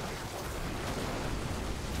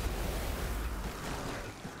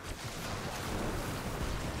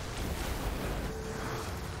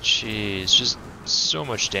 Jeez, just so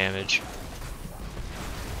much damage.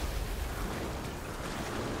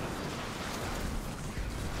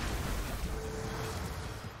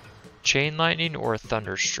 Chain lightning or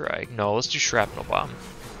Thunderstrike? No, let's do shrapnel bomb.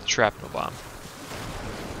 Shrapnel bomb.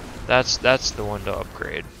 That's the one to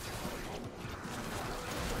upgrade.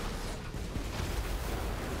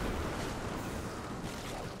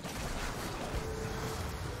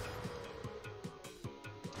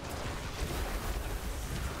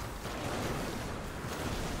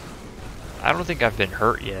 I don't think I've been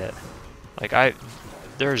hurt yet. Like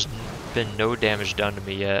there's been no damage done to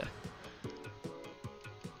me yet.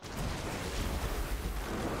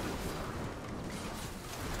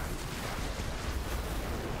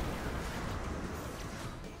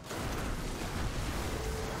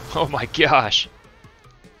 Oh my gosh!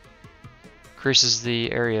 Increases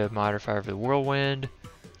the area modifier for the whirlwind.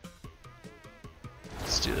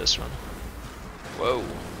 Let's do this one. Whoa!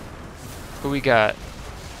 Who we got?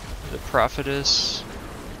 The prophetess.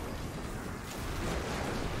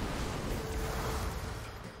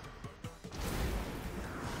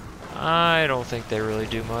 I don't think they really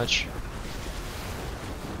do much.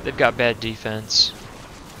 They've got bad defense.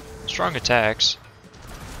 Strong attacks.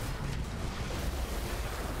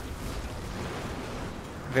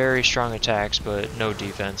 Very strong attacks, but no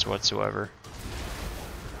defense whatsoever.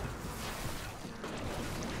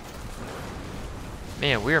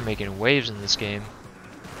 Man, we are making waves in this game.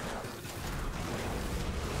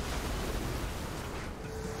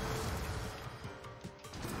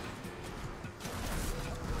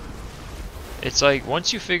 It's like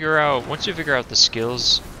once you figure out the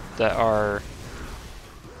skills that are,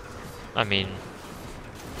 I mean,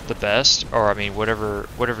 the best, or I mean whatever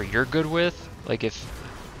you're good with. Like if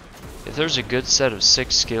there's a good set of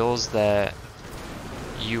 6 skills that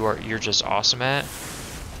you're just awesome at,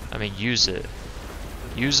 I mean, use it.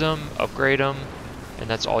 Use them, upgrade them, and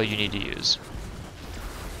that's all you need to use.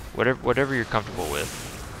 Whatever you're comfortable with.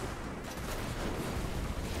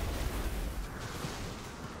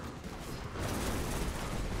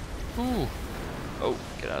 Ooh. Oh,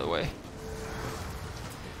 get out of the way.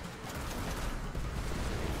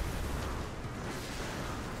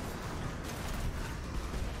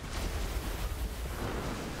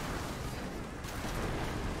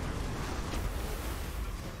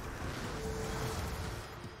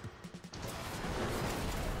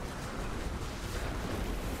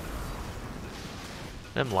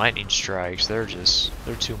 Them lightning strikes, they're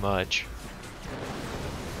too much.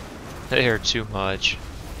 They are too much.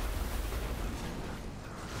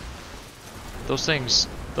 Those things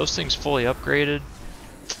fully upgraded,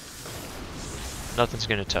 nothing's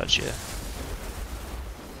gonna touch you.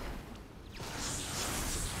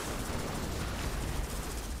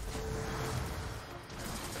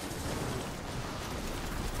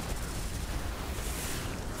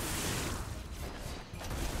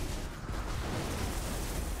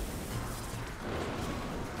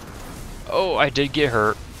 Oh, I did get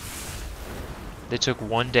hurt. They took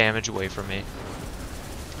 1 damage away from me.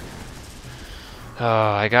 Oh,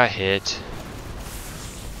 I got hit.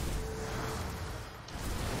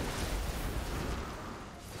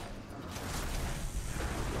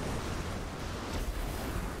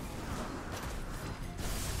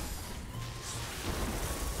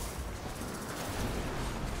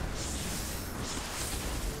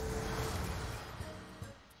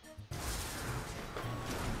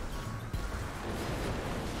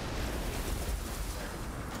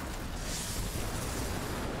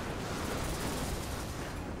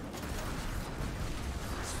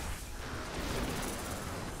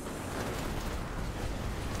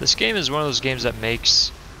 This game is one of those games that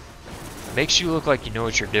makes you look like you know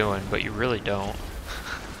what you're doing, but you really don't.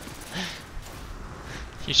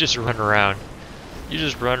 You just run around. You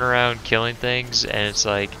just run around killing things, and it's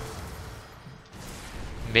like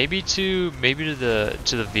maybe to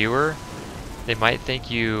the viewer, they might think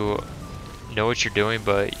you know what you're doing,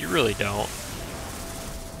 but you really don't.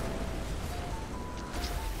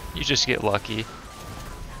 You just get lucky.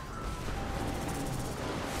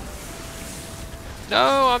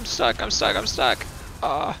 No, I'm stuck, I'm stuck, I'm stuck.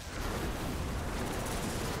 Ah.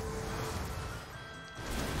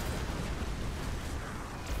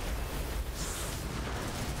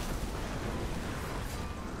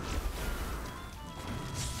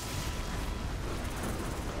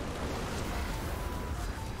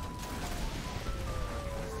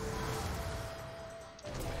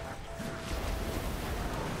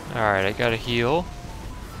 Alright, I gotta heal.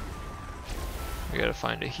 We gotta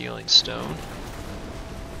find a healing stone.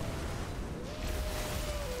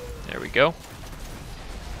 There we go.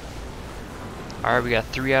 Alright, we got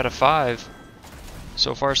 3 out of 5.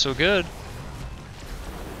 So far, so good.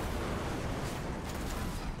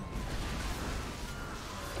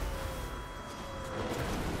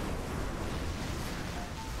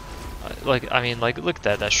 Look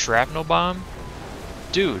at that shrapnel bomb.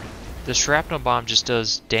 Dude, the shrapnel bomb just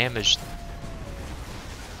does damage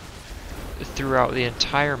throughout the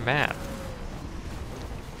entire map.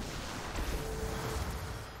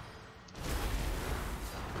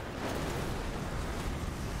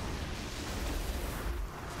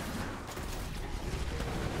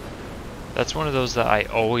 That's one of those that I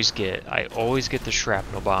always get. I always get the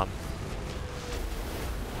shrapnel bomb.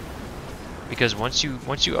 Because once you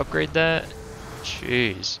upgrade that,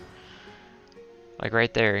 jeez. Like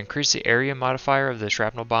right there, increase the area modifier of the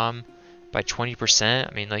shrapnel bomb by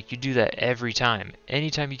 20%. I mean, like, you do that every time.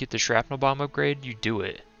 Anytime you get the shrapnel bomb upgrade, you do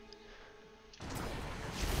it.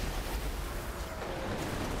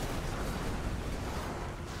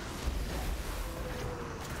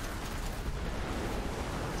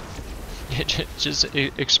 Just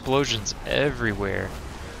explosions everywhere.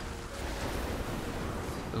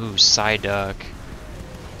 Ooh, Psyduck.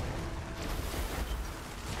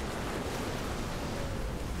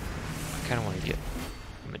 I kind of want to get...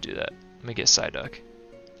 I'm going to do that. Let me get Psyduck.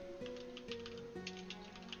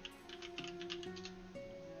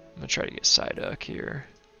 I'm going to try to get Psyduck here.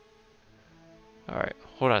 Alright,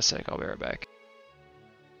 hold on a sec. I'll be right back.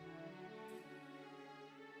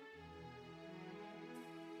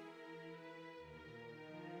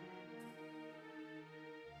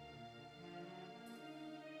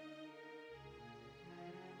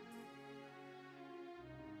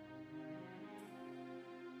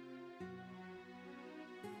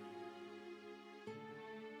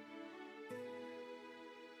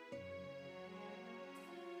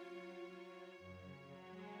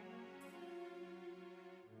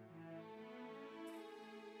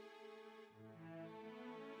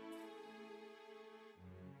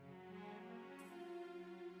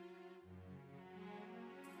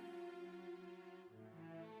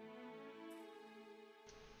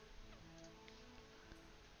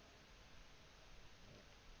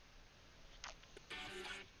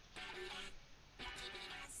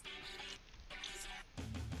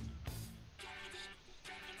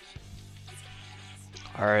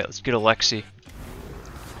 Alright, let's get Alexi.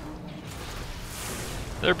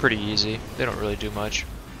 They're pretty easy. They don't really do much.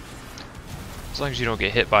 As long as you don't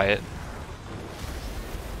get hit by it.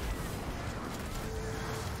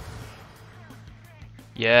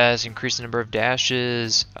 Yes, increase the number of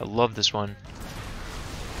dashes. I love this one.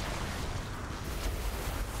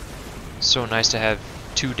 So nice to have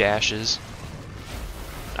 2 dashes.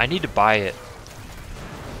 I need to buy it.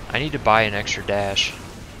 I need to buy an extra dash.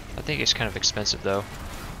 I think it's kind of expensive though.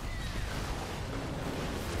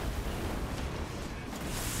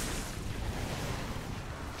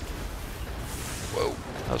 Whoa,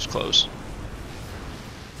 that was close.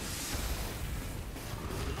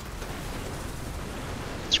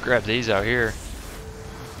 Let's grab these out here.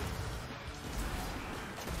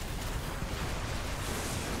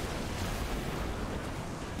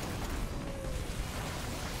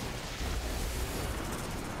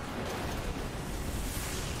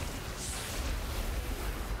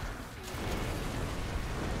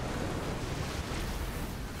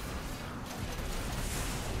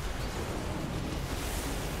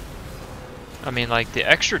 I mean, like the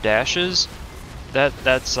extra dashes,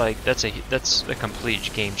 that's a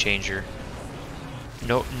complete game changer.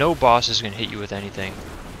 No boss is gonna hit you with anything.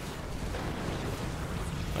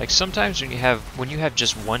 Like sometimes when you have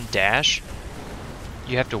just one dash,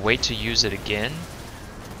 you have to wait to use it again.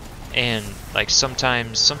 And like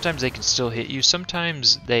sometimes they can still hit you.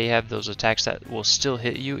 Sometimes they have those attacks that will still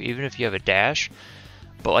hit you even if you have a dash.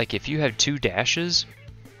 But like if you have 2 dashes,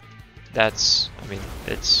 I mean,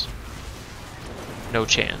 it's no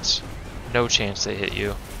chance. No chance they hit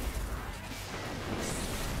you.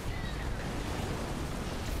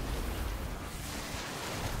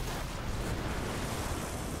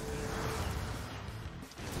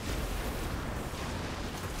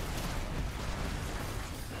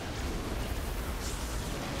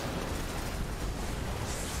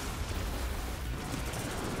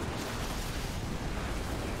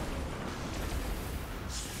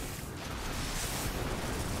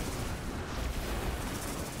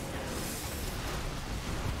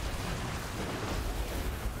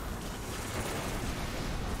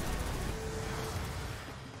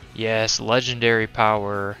 Yes, legendary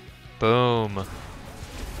power. Boom.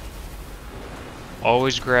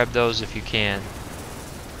 Always grab those if you can.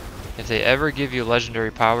 If they ever give you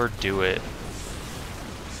legendary power, do it.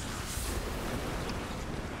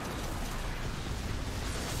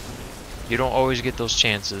 You don't always get those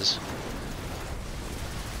chances.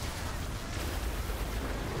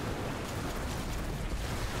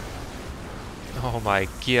 Oh my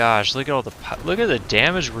gosh, look at the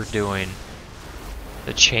damage we're doing.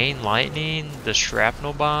 The chain lightning, the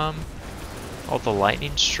shrapnel bomb, all the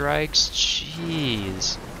lightning strikes.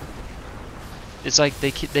 Jeez. It's like they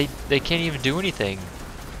can't even do anything.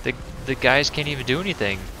 The guys can't even do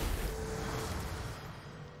anything.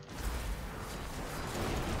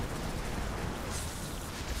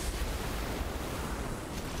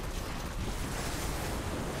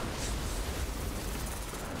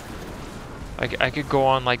 I could go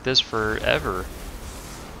on like this forever.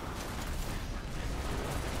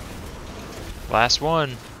 Last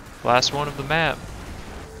one of the map.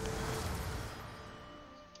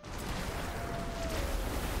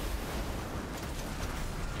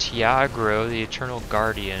 Tiagro, the Eternal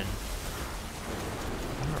Guardian.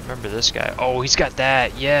 I don't remember this guy. Oh, he's got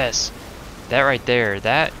that. Yes, that right there.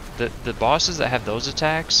 The bosses that have those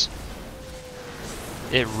attacks,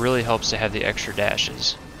 it really helps to have the extra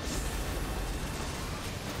dashes.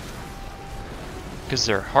 Because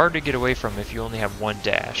they're hard to get away from if you only have one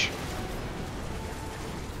dash.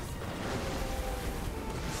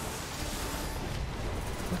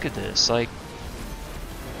 Look at this, like,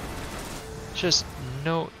 just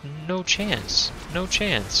no chance. No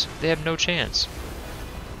chance. They have no chance.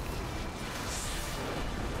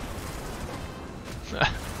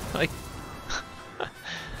 Like,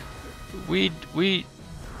 we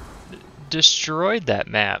destroyed that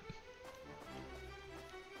map.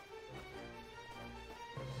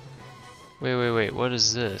 Wait, what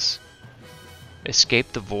is this?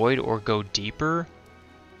 Escape the void or go deeper?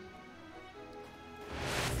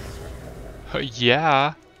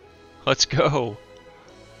 Yeah, let's go.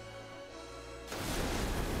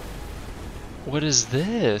 What is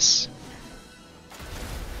this?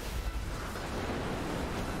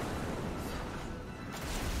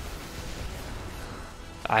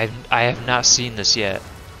 I have not seen this yet.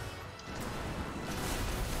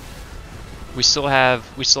 We still have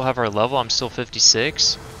our level. I'm still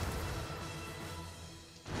 56.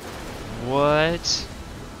 What?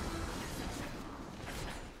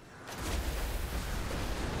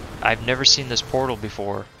 I've never seen this portal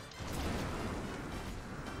before.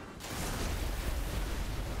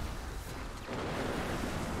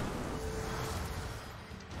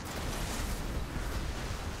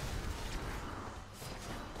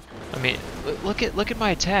 I mean, look at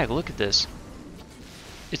my attack. Look at this.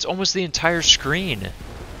 It's almost the entire screen.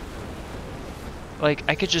 Like,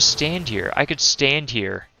 I could just stand here. I could stand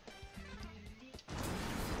here.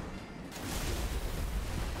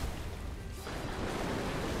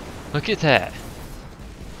 Look at that.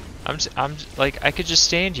 I'm like, I could just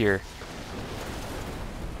stand here.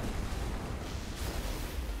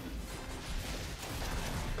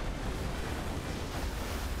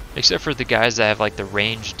 Except for the guys that have like the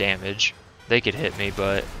range damage. They could hit me,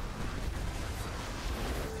 but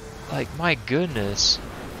like, my goodness.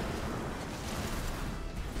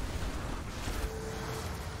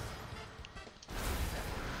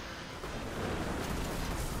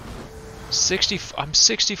 I'm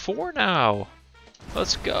 64 now.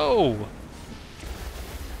 Let's go.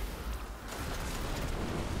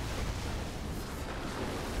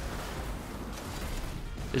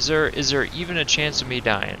 Is there even a chance of me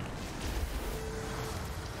dying?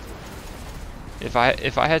 If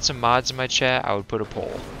I had some mods in my chat, I would put a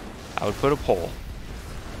poll. I would put a poll.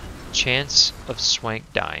 Chance of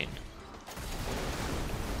Swank dying.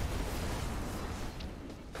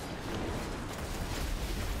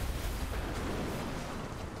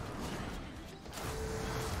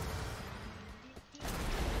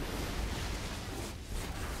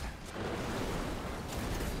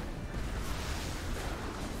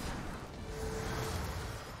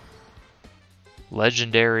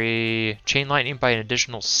 Legendary chain lightning by an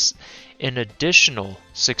additional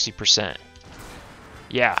 60%.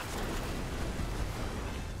 Yeah.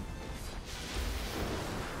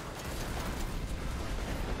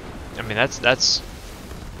 I mean, that's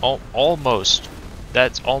almost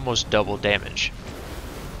double damage.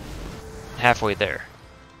 Halfway there.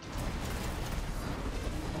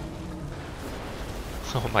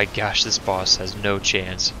 Oh my gosh, this boss has no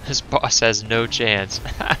chance. This boss has no chance.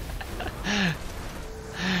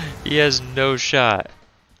 He has no shot.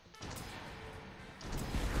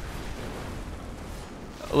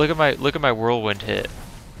 Look at my whirlwind hit. Do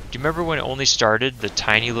you remember when it only started the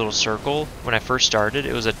tiny little circle? When I first started,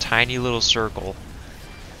 it was a tiny little circle.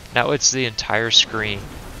 Now it's the entire screen.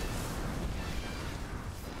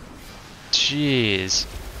 Jeez.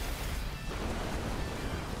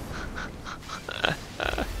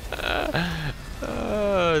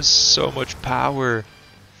 So much power.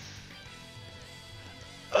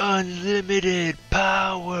 Unlimited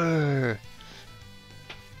power.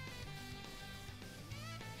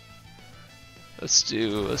 Let's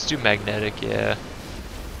do magnetic, yeah.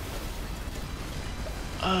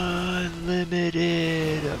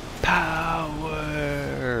 Unlimited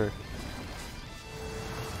power.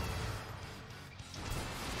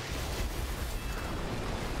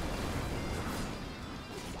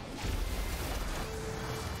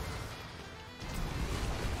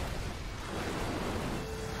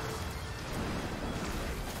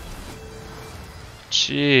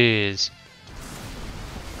 Jeez.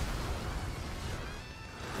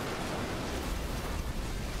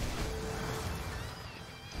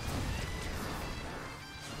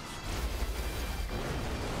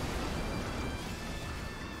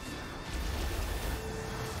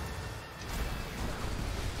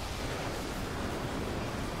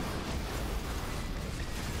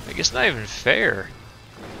 I guess not even fair.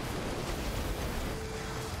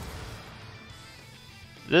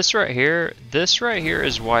 This right here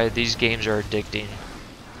is why these games are addicting.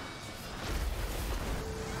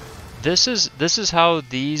 This is how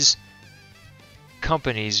these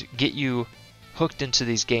companies get you hooked into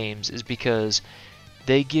these games, is because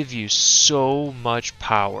they give you so much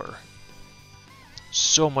power.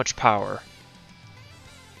 So much power.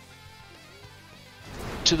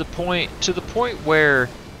 To the point where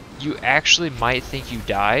you actually might think you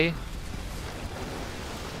die.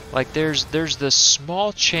 Like, there's this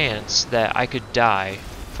small chance that I could die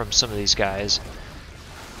from some of these guys,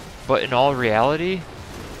 but in all reality,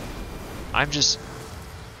 I'm just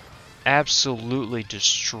absolutely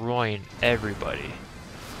destroying everybody.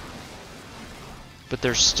 But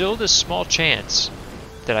there's still this small chance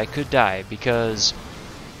that I could die because,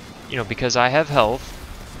 you know, because I have health.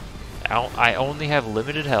 I only have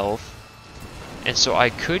limited health, and so I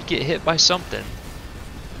could get hit by something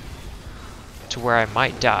to where I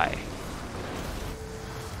might die.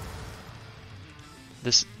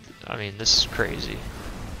 I mean, this is crazy.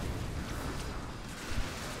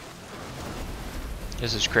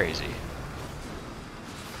 This is crazy.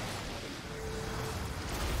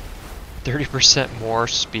 30% more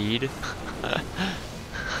speed.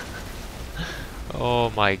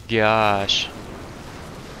 Oh my gosh.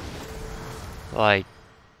 Like,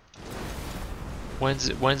 when's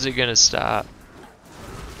it gonna stop?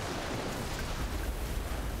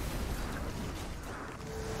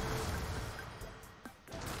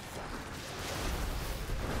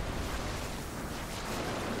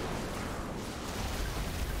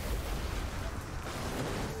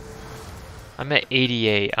 I'm at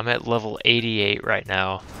 88. I'm at level 88 right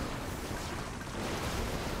now.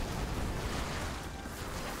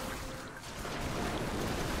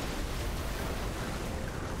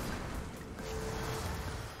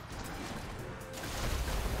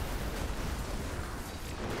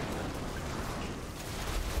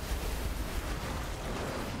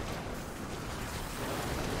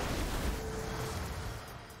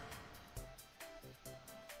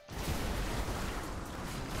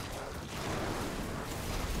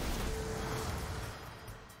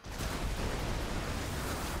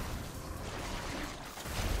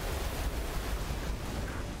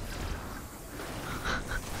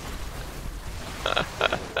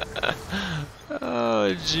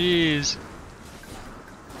 Oh, jeez.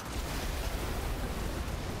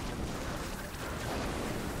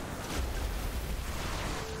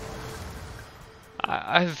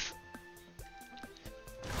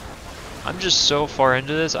 I'm just so far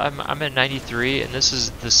into this. I'm at 93, and this is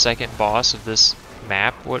the second boss of this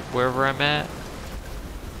map. Wherever I'm at,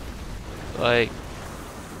 like,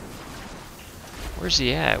 where's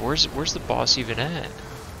he at? Where's the boss even at?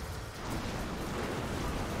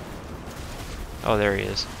 Oh, there he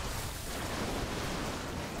is.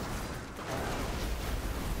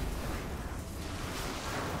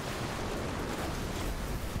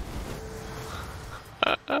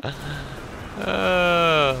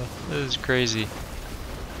 Oh, this is crazy.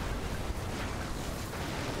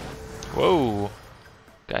 Whoa,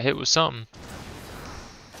 got hit with something.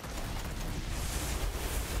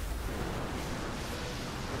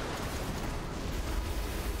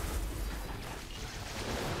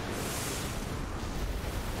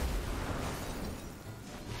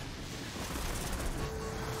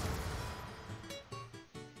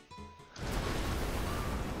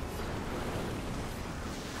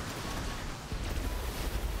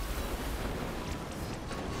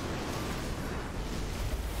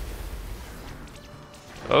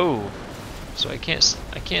 Oh, so I can't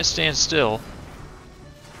stand still.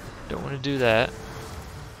 Don't want to do that.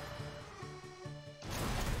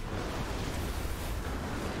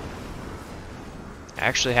 I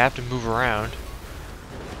actually have to move around.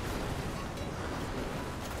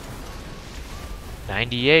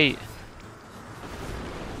 98.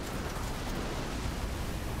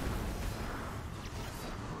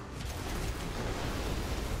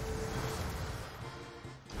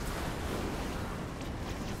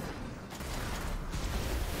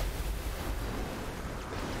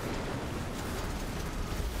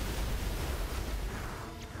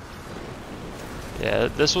 Yeah,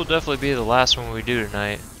 this will definitely be the last one we do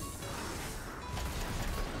tonight.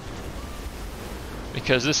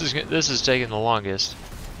 Because this is taking the longest.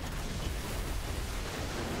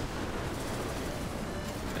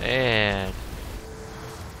 Man.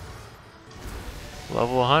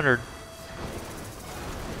 Level 100.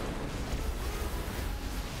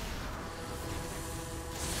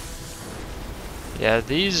 Yeah,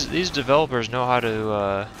 these developers know how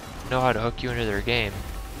to hook you into their game.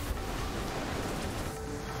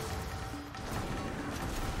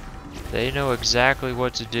 They know exactly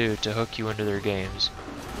what to do to hook you into their games.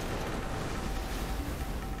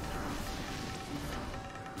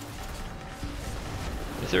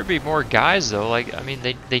 If there'd be more guys though, like, I mean,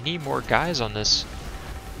 they need more guys on this,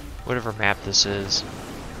 whatever map this is.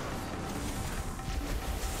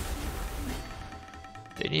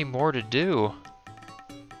 They need more to do.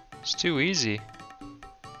 It's too easy.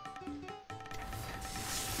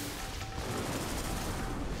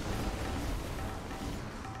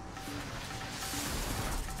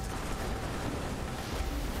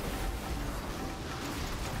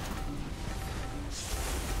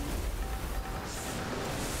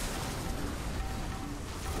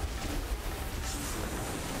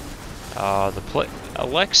 The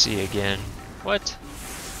Alexi again. What?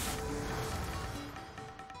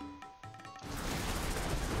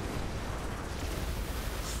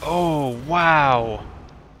 Oh, wow.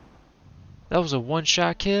 That was a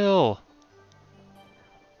one-shot kill.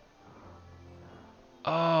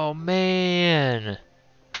 Oh, man.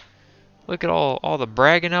 Look at all the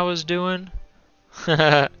bragging I was doing.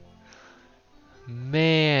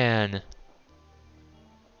 Man.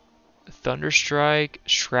 Thunderstrike,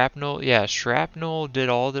 shrapnel. Yeah, shrapnel did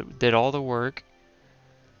all the work.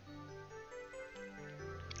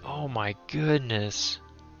 Oh my goodness.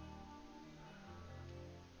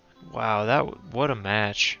 Wow, what a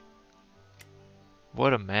match.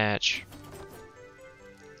 What a match.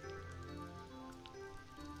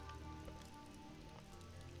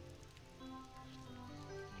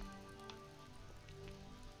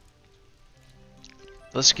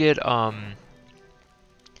 Let's get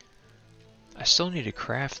I still need to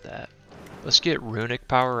craft that. Let's get runic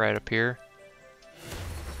power right up here.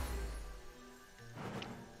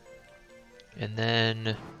 And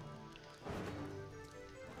then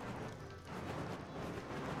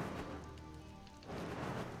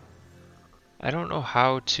I don't know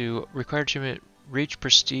how to require achievement reach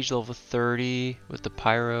prestige level 30 with the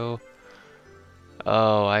pyro.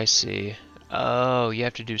 Oh, I see. Oh, you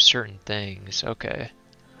have to do certain things. Okay.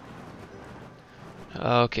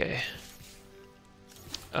 Okay.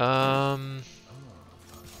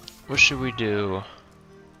 What should we do?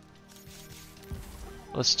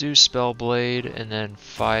 Let's do Spellblade and then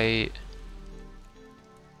fight.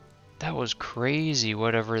 That was crazy.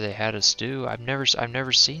 Whatever they had us do, I've never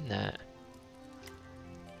seen that.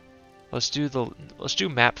 Let's do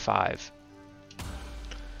map 5.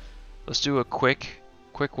 Let's do a quick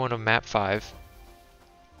one of map 5.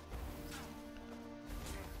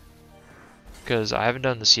 Because I haven't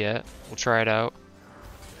done this yet. We'll try it out.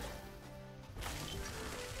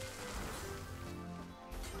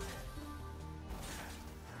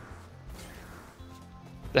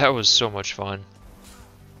 That was so much fun.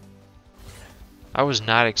 I was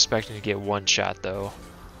not expecting to get one shot though.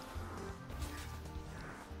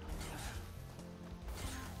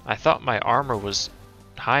 I thought my armor was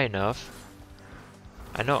high enough.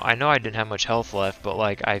 I know I didn't have much health left, but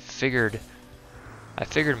like I figured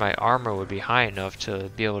my armor would be high enough to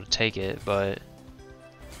be able to take it, but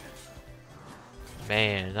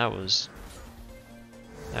man, that was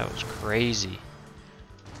crazy.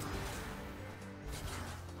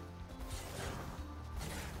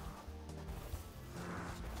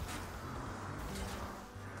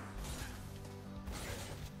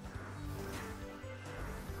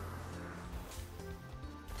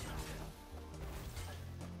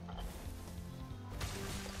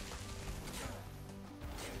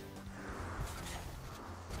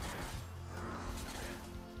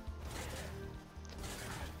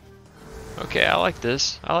 Okay, I like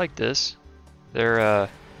this. I like this. They're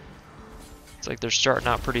it's like they're starting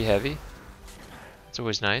out pretty heavy. It's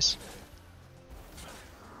always nice.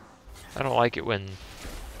 I don't like it when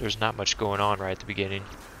there's not much going on right at the beginning.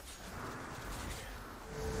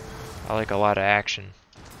 I like a lot of action.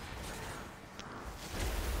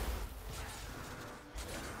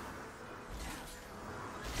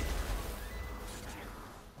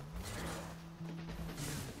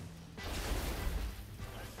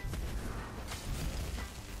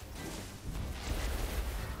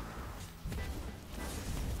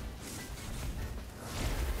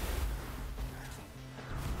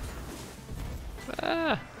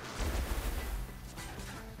 Ah.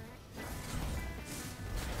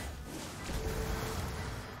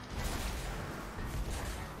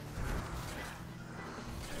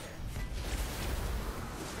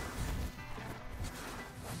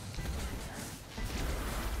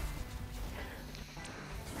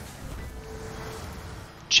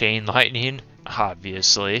 Chain lightning,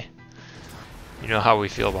 obviously. You know how we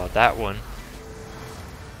feel about that one.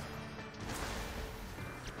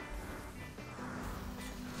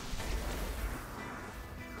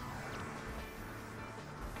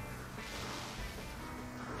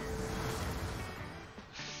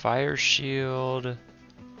 Fire shield.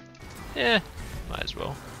 Eh, might as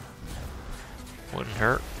well. Wouldn't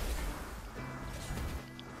hurt.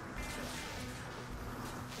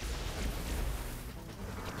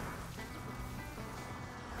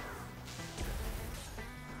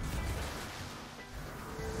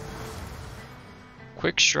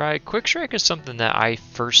 Quick strike. Quick strike is something that I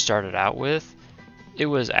first started out with. It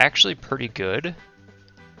was actually pretty good.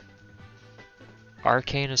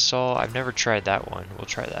 Arcane Assault, I've never tried that one. We'll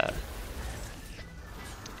try that.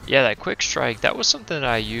 Yeah, that quick strike, that was something that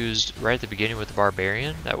I used right at the beginning with the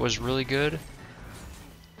Barbarian. That was really good.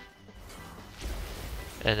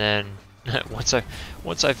 And then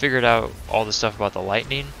once I figured out all the stuff about the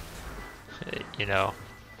lightning, you know,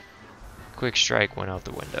 quick strike went out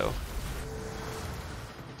the window.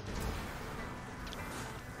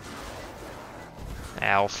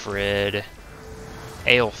 Alfred.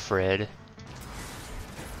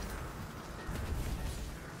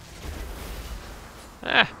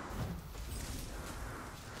 Ah.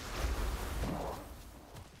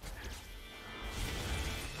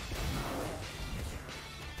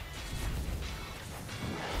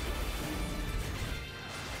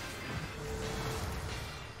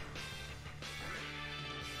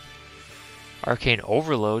 Arcane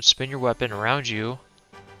Overload, spin your weapon around you.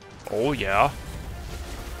 Oh yeah.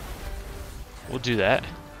 We'll do that.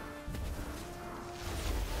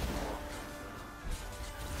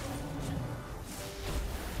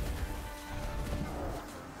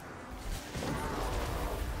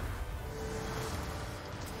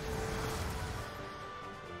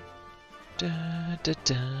 da,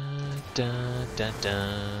 da, da, da,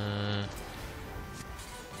 da.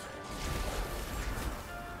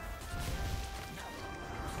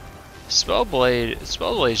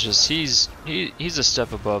 Spellblade's just he's a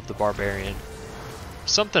step above the Barbarian.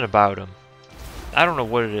 Something about him. I don't know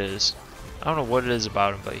what it is. I don't know what it is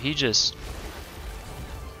about him, but he's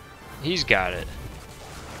got it.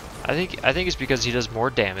 I think it's because he does more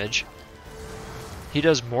damage. He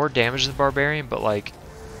does more damage than the Barbarian, but like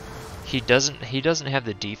he doesn't have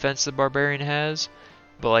the defense the Barbarian has.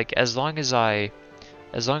 But like as long as I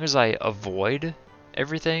avoid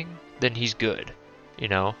everything, then he's good, you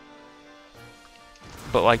know?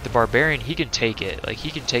 But like the Barbarian, he can take it. Like he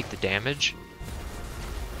can take the damage.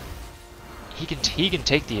 He can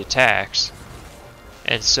take the attacks.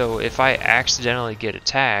 And so if I accidentally get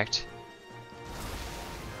attacked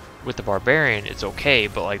with the Barbarian, it's okay,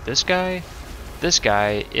 but like this guy,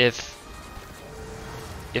 if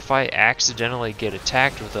I accidentally get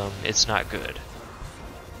attacked with him, it's not good.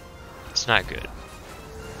 It's not good.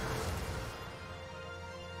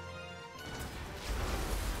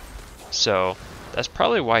 So that's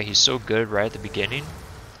probably why he's so good right at the beginning,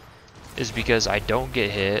 is because I don't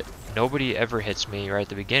get hit. Nobody ever hits me right at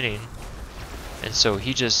the beginning. And so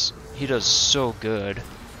he does so good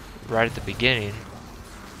right at the beginning.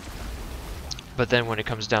 But then when it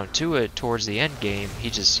comes down to it, towards the end game, he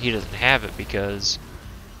doesn't have it because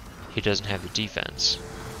he doesn't have the defense.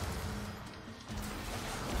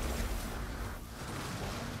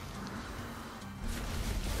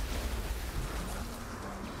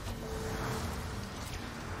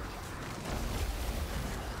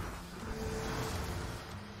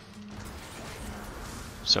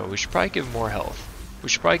 So we should probably give him more health. We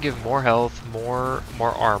should probably give him more health, more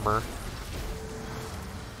armor,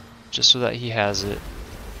 just so that he has it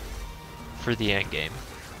for the end game.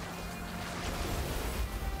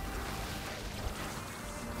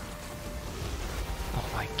 Oh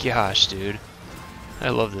my gosh, dude. I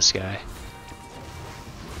love this guy.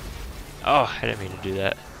 Oh, I didn't mean to do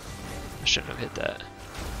that. I shouldn't have hit that.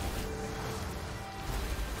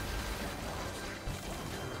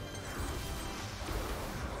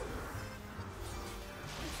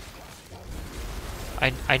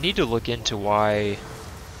 I need to look into why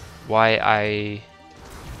I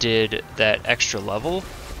did that extra level.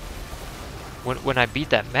 When I beat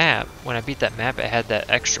that map, it had that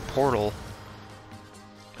extra portal.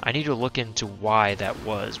 I need to look into why that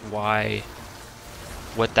was, what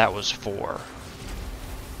that was for.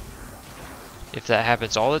 If that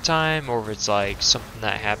happens all the time, or if it's like something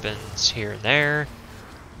that happens here and there.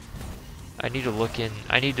 I need to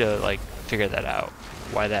like figure that out,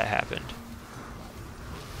 why that happened.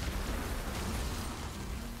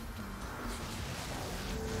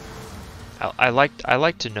 I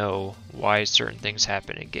like to know why certain things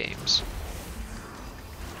happen in games.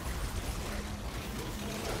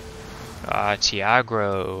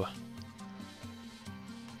 Tiagro.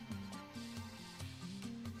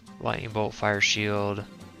 Lightning bolt, fire shield.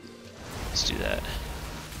 Let's do that.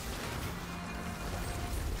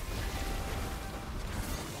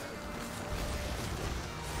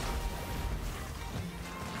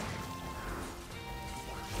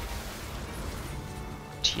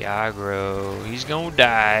 Tiagro, he's gonna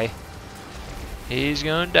die. He's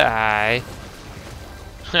gonna die.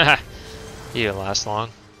 Haha, he didn't last long.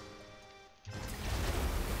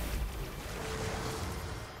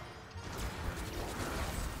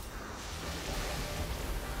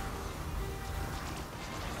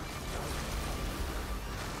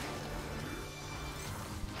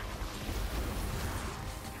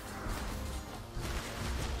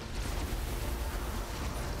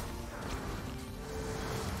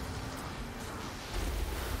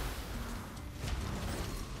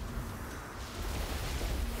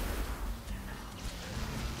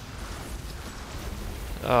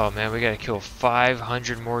 Oh man, we gotta kill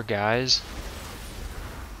 500 more guys.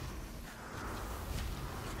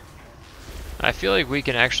 I feel like we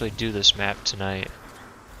can actually do this map tonight.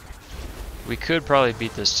 We could probably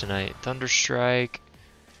beat this tonight. Thunderstrike.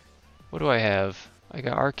 What do I have? I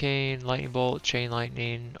got Arcane, Lightning Bolt, Chain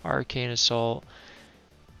Lightning, Arcane Assault.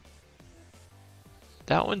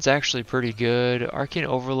 That one's actually pretty good. Arcane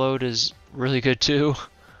Overload is really good too.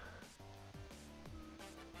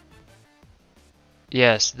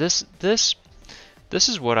 Yes, this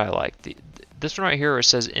is what I like. This one right here, where it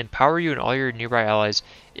says empower you and all your nearby allies,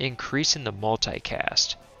 increasing the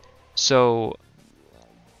multicast. So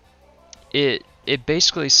it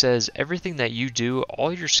basically says everything that you do,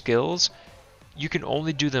 all your skills, you can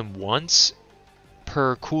only do them once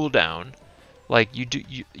per cooldown. Like you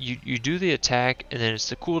do the attack, and then it's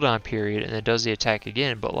the cooldown period, and then it does the attack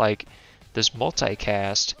again. But like this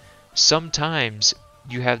multicast, sometimes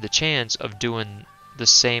you have the chance of doing the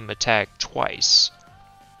same attack twice,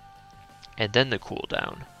 and then the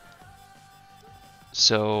cooldown.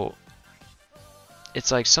 So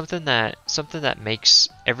it's like something that makes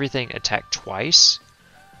everything attack twice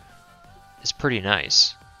is pretty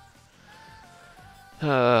nice.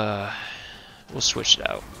 We'll switch it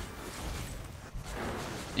out.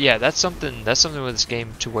 Yeah, that's something with this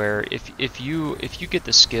game, to where if you get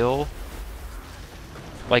the skill,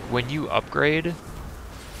 like when you upgrade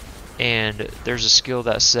and there's a skill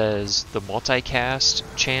that says the multicast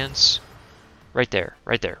chance, right there,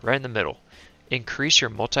 right in the middle. Increase your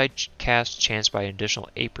multicast chance by an additional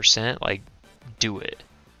 8%, like, do it.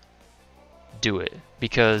 Do it.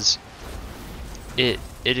 Because it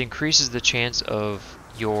increases the chance of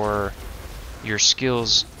your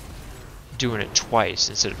skills doing it twice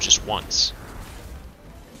instead of just once.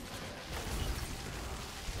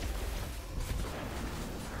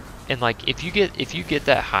 And like if you get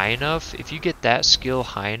that high enough, if you get that skill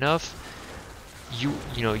high enough, you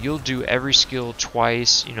know, you'll do every skill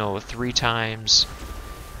twice, you know, 3 times.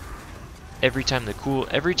 Every time the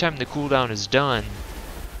cooldown is done,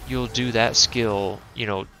 you'll do that skill, you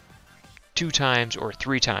know, 2 times or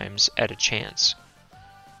 3 times at a chance.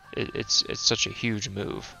 It's such a huge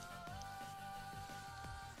move.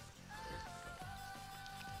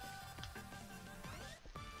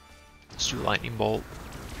 Let's do lightning bolt.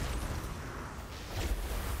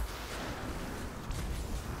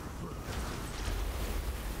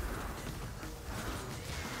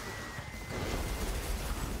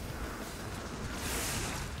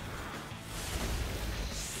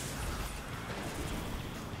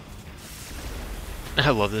 I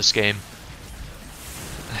love this game.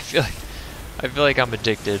 I feel like I'm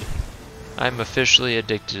addicted. I'm officially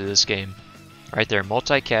addicted to this game. Right there,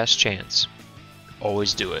 multicast chance.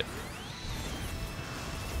 Always do it.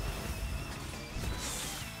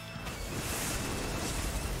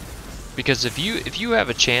 Because if you have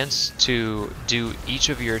a chance to do each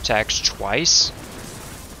of your attacks twice,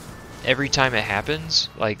 every time it happens,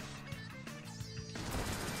 like,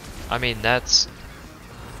 I mean, that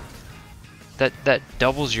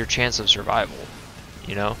doubles your chance of survival,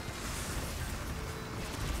 you know?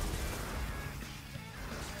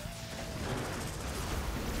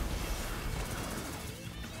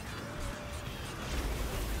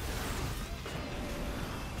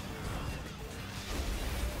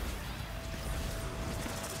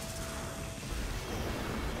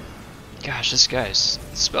 Gosh, this guy's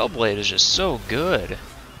Spellblade is just so good.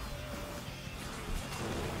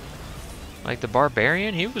 Like the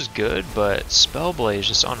Barbarian, he was good, but Spellblade is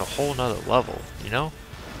just on a whole nother level, you know?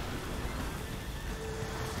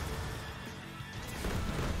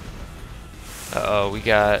 Uh-oh, we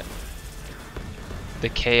got the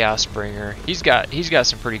Chaos Bringer. He's got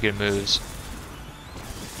some pretty good moves.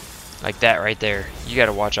 Like that right there. You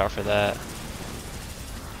gotta watch out for that.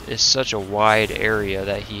 It's such a wide area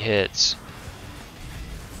that he hits.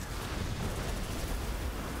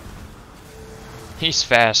 He's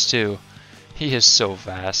fast too. He is so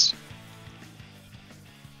fast.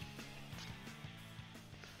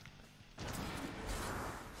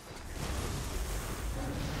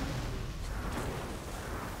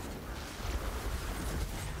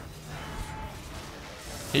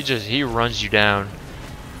 He runs you down.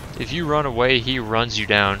 If you run away, he runs you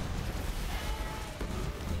down.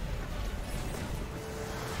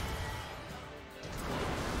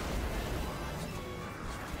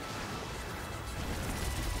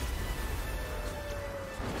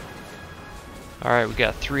 Alright, we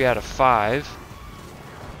got 3 out of 5.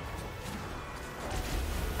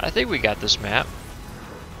 I think we got this map.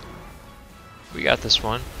 We got this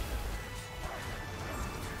one.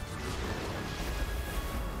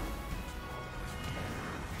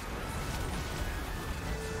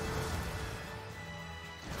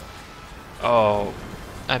 Oh,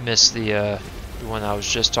 I missed the one I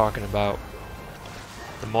was just talking about.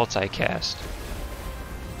 The multicast.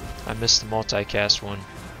 I missed the multicast one.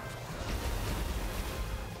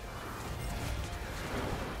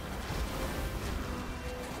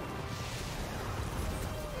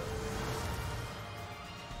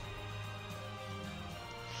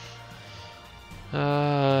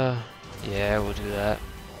 Yeah, we'll do that.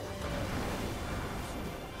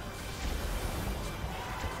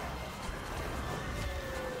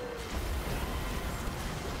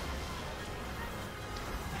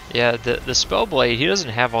 Yeah, the Spellblade, he doesn't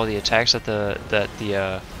have all the attacks that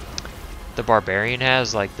the Barbarian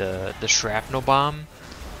has, like the shrapnel bomb.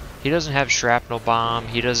 He doesn't have shrapnel bomb.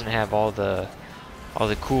 He doesn't have all the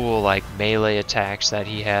cool like melee attacks that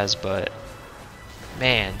he has, but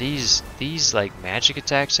Man, these like magic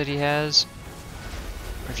attacks that he has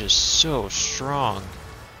are just so strong.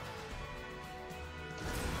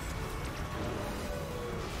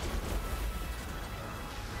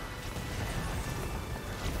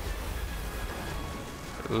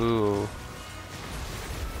 Ooh.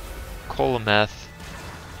 Colameth.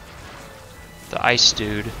 The ice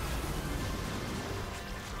dude.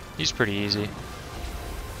 He's pretty easy.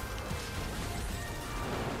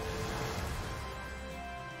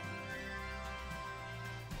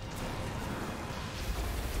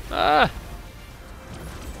 Ah!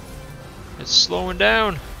 It's slowing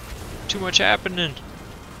down. Too much happening.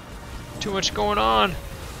 Too much going on.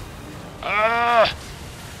 Ah!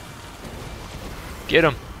 Get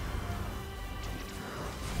him.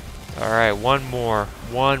 Alright, one more.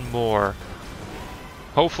 One more.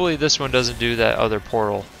 Hopefully this one doesn't do that other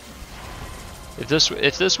portal. If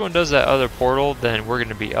this one does that other portal, then we're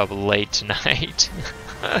gonna be up late tonight.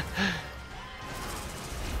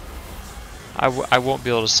 I won't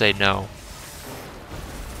be able to say no.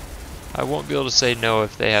 I won't be able to say no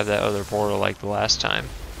if they have that other portal like the last time.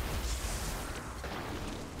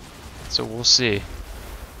 So we'll see.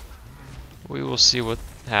 We will see what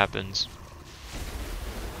happens.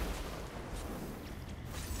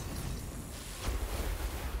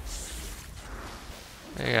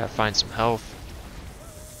 I gotta find some health.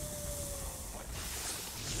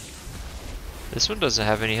 This one doesn't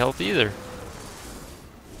have any health either.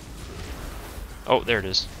 Oh, there it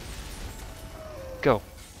is. Go.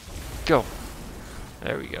 Go.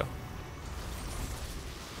 There we go.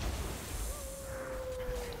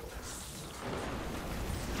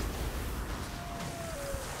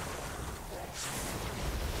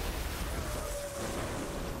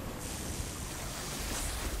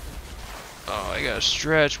 Oh, I gotta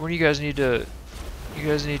stretch. When do you guys need to... You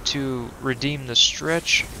guys need to redeem the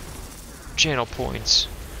stretch channel points.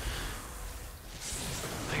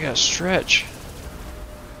 I gotta stretch.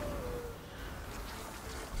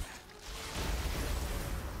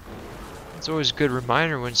 It's always a good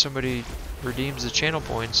reminder when somebody redeems the channel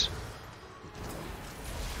points.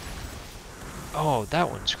 Oh, that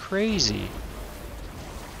one's crazy.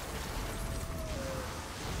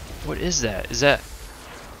 What is that? Is that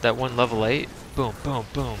one level 8? Boom, boom,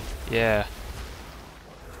 boom. Yeah.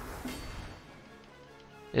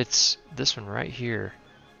 It's this one right here.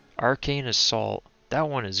 Arcane Assault. That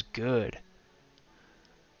one is good.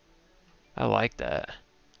 I like that.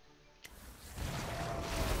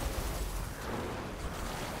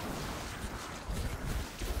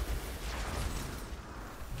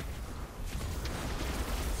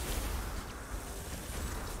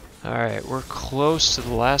 Alright, we're close to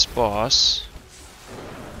the last boss.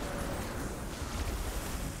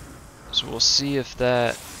 So we'll see if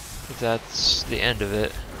that's the end of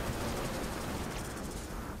it.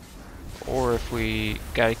 Or if we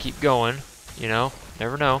gotta keep going, you know,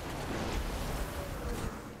 never know.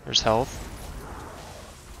 There's health.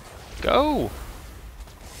 Go!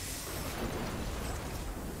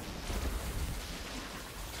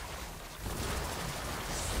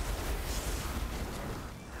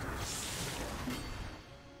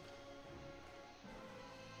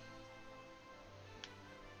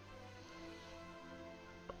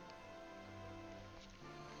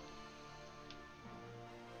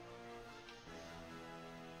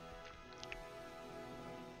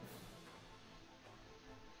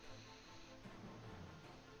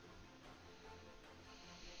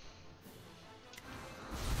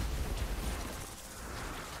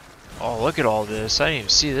 Oh, look at all this. I didn't even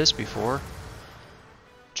see this before.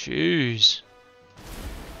 Jeez.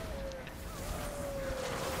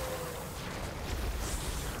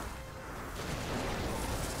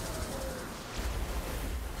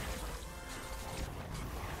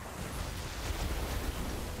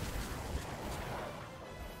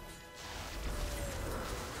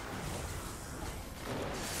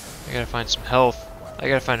 I gotta find some health. I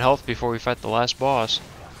gotta find health before we fight the last boss.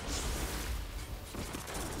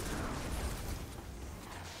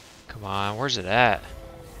 Come on, where's it at?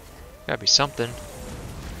 Gotta be something.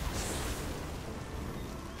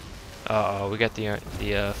 Uh-oh, we got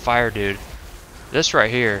the fire dude. This right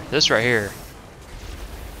here. This right here.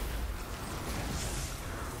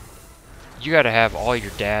 You gotta have all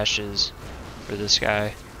your dashes for this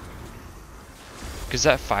guy. Because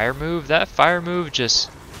that fire move just...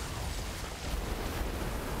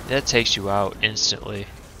 that takes you out instantly.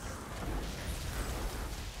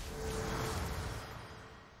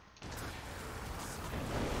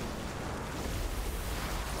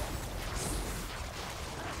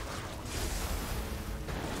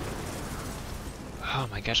 Oh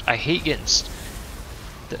my gosh, I hate getting...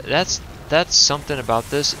 that's something about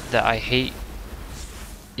this that I hate,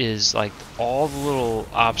 is like all the little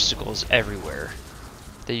obstacles everywhere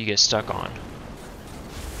that you get stuck on.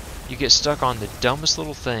 You get stuck on the dumbest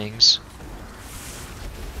little things.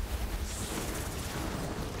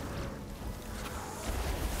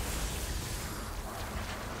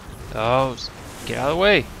 Oh, get out of the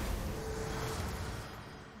way.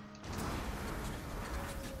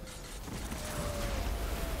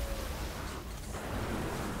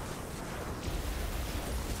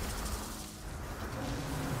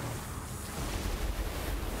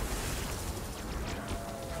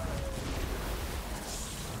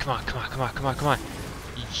 Come on, come on, come on, come on, come on.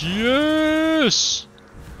 Yes!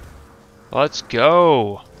 Let's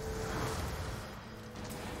go.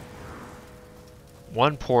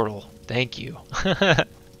 One portal. Thank you.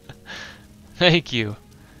 Thank you.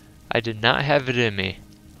 I did not have it in me.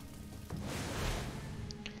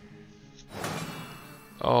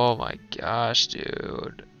 Oh my gosh,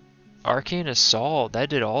 dude. Arcane Assault. That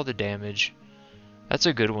did all the damage. That's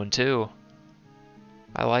a good one too.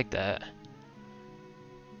 I like that.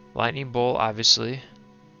 Lightning Bolt, obviously.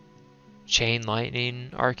 Chain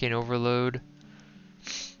Lightning, Arcane Overload.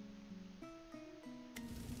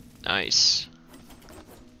 Nice.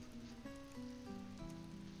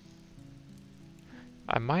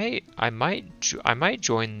 I might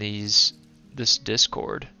join this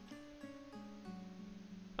Discord.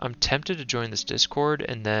 I'm tempted to join this Discord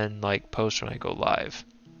and then like post when I go live.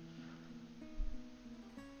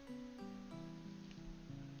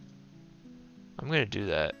 I'm gonna do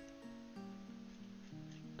that.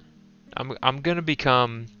 I'm gonna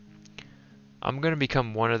become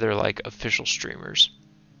one of their like official streamers.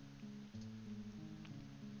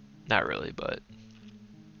 Not really, but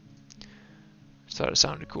just thought it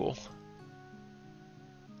sounded cool.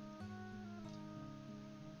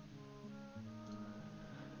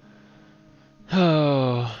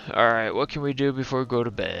 Oh, alright, what can we do before we go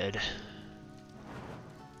to bed?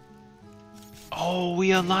 Oh,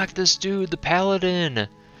 we unlocked this dude, the Paladin!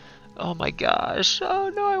 Oh my gosh, oh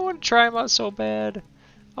no, I want to try him out so bad.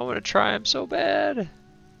 I want to try him so bad.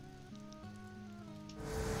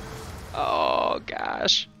 Oh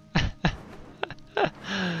gosh.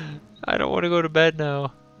 I don't want to go to bed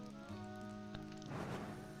now.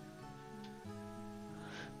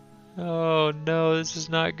 Oh no, this is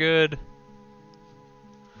not good.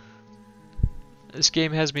 This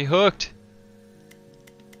game has me hooked.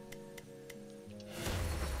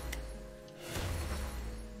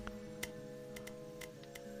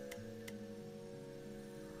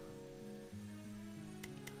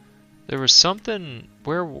 There was something,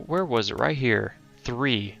 where was it? Right here.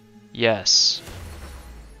 3. Yes.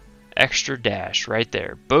 Extra dash right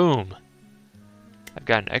there. Boom. I've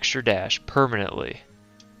got an extra dash permanently.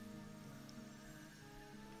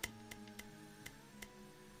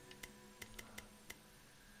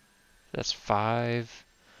 That's 5.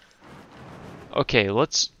 Okay,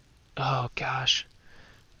 let's... Oh gosh.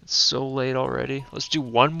 It's so late already. Let's do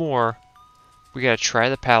one more. We gotta try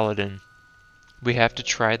the Paladin. We have to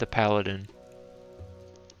try the Paladin.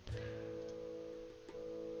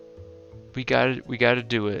 We gotta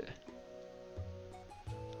do it.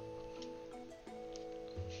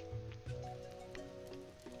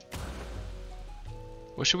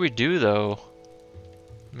 What should we do though?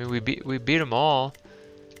 I mean, we beat them all.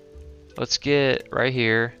 Let's get right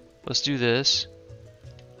here. Let's do this.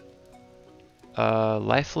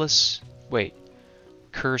 Lifeless. Wait.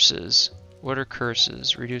 Curses. What are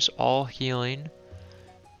curses? Reduce all healing.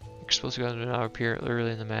 Explosive guns will now appear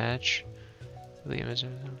early in the match.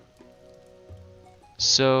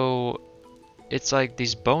 So it's like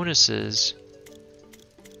these bonuses.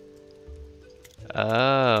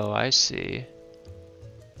 Oh, I see.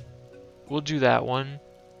 We'll do that one.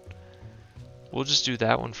 We'll just do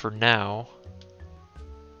that one for now.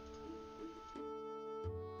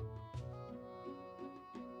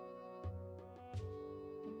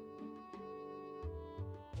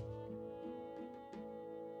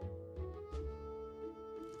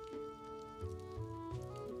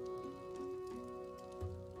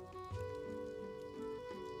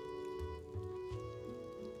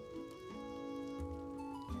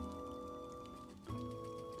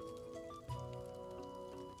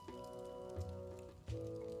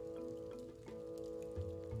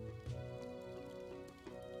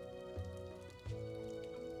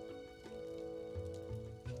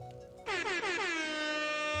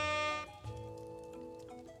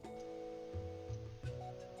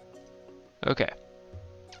 Okay.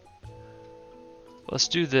 Let's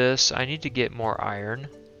do this. I need to get more iron.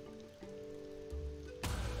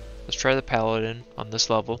 Let's try the Paladin on this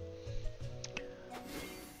level.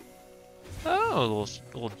 Oh,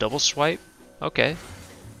 a little double swipe. Okay.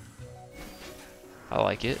 I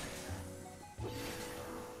like it.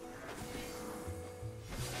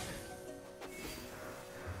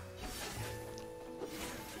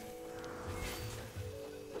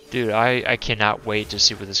 Dude, I cannot wait to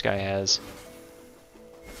see what this guy has.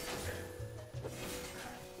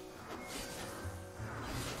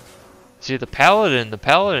 See, the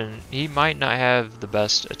Paladin, he might not have the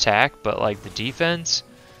best attack, but like the defense,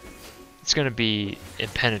 it's gonna be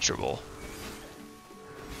impenetrable.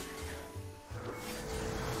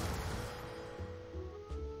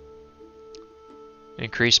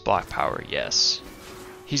 Increased block power, yes.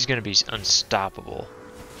 He's gonna be unstoppable.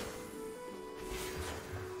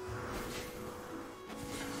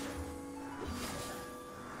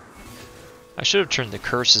 I should have turned the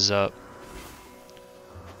curses up.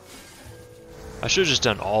 I should have just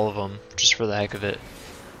done all of them, just for the heck of it.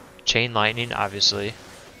 Chain lightning, obviously.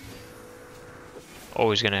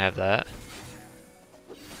 Always gonna have that.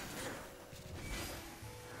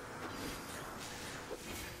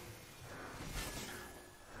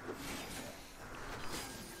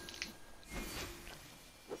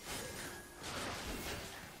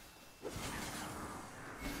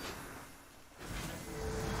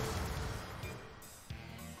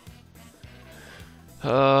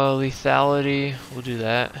 Lethality, we'll do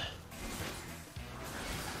that.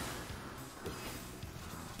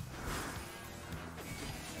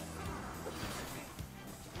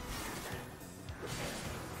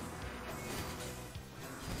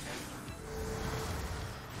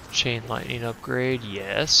 Chain lightning upgrade,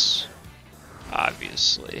 yes.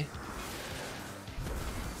 Obviously.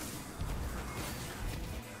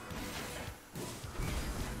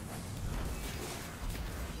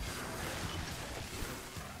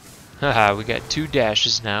 Haha, we got 2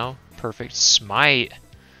 dashes now. Perfect. Smite.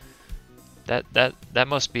 That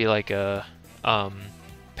must be like a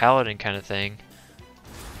paladin kind of thing.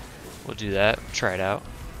 We'll do that. Try it out.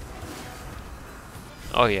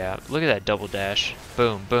 Oh yeah, look at that double dash.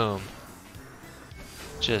 Boom, boom.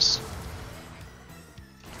 Just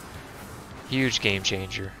huge game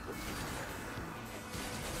changer.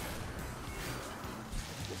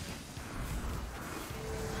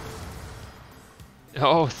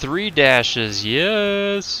 Oh, 3 dashes,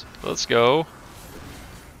 yes! Let's go.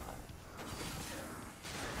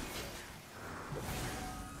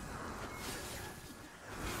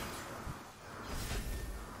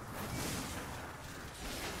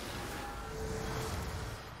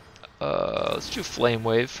 Let's do Flame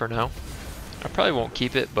Wave for now. I probably won't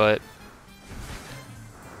keep it, but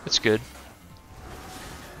it's good.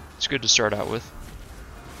 It's good to start out with.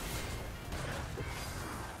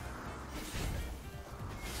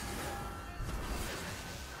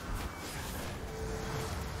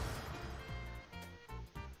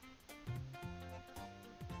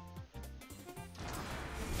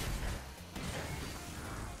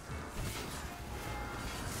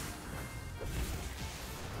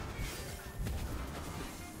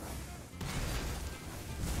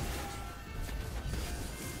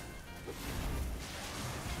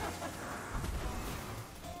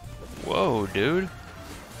 Whoa, dude.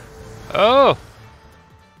 Oh!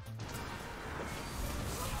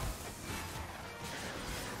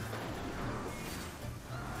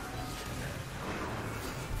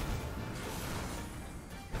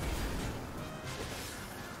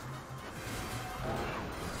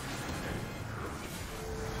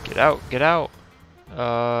 Get out, get out.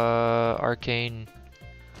 Arcane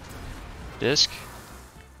disc.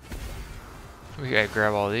 We gotta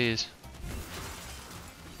grab all these.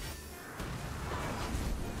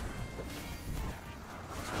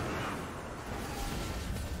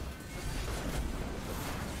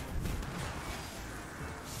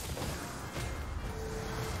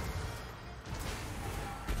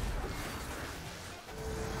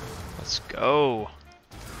 Let's go.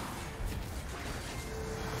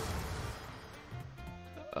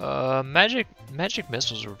 Magic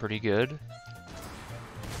missiles were pretty good.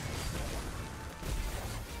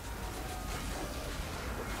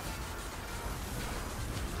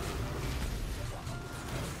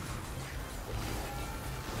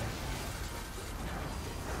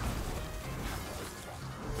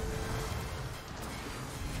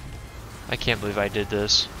 I can't believe I did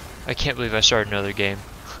this. I can't believe I started another game.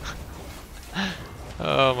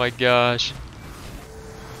 Oh my gosh.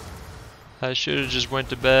 I should have just went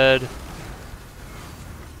to bed.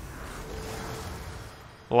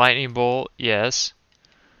 Lightning bolt, yes.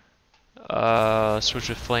 Switch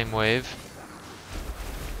with flame wave.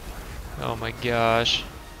 Oh my gosh.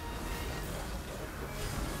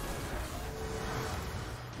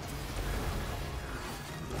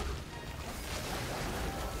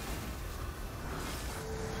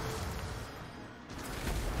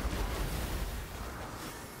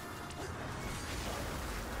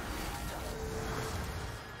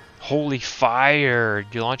 Holy fire!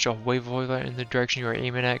 You launch a wave of holy light in the direction you are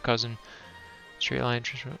aiming at, causing straight line.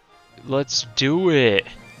 Let's do it!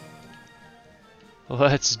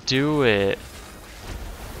 Let's do it!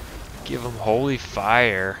 Give him holy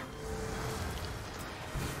fire.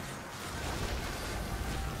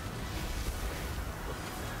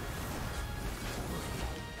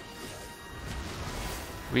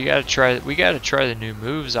 We gotta try the new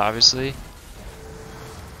moves, obviously.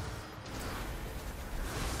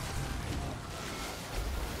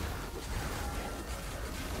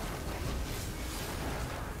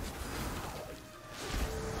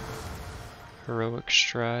 Heroic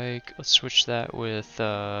Strike. Let's switch that with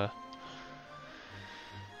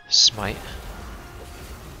Smite.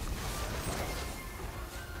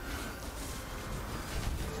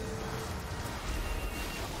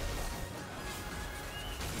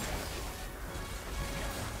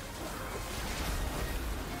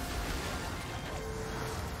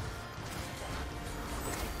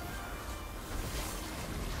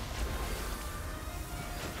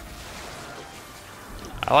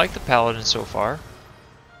 I like the Paladin so far.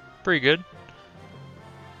 Pretty good.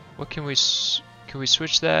 What can we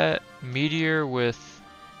switch that? Meteor with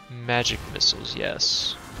magic missiles,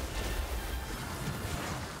 yes.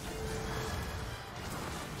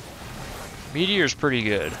 Meteor's pretty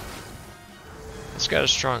good. It's got a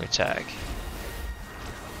strong attack.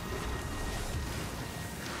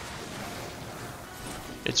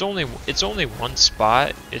 It's only one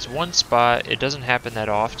spot. It's one spot. It doesn't happen that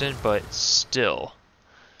often, but still.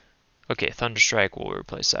 Okay, Thunderstrike, we'll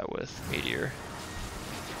replace that with Meteor.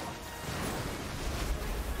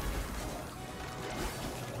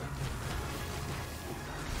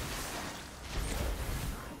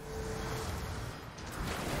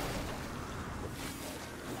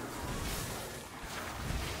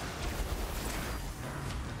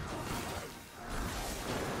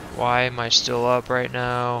 Why am I still up right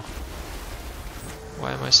now?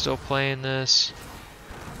 Why am I still playing this?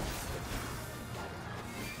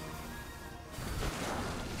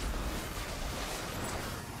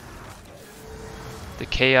 The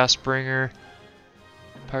Chaos Bringer.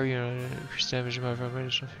 Power unit increase damage by 5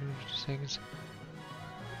 additional seconds.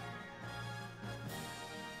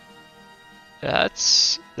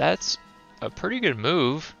 That's a pretty good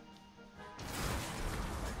move.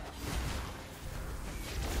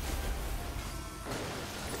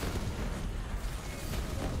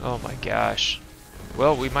 Oh my gosh.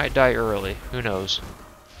 Well, we might die early. Who knows?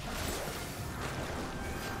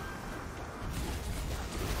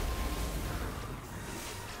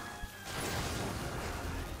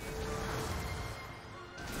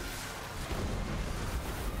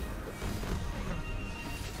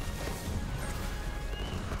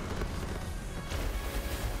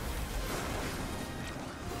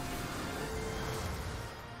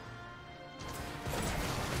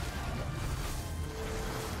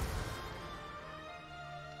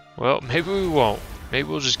 Well, maybe we won't. Maybe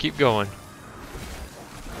we'll just keep going.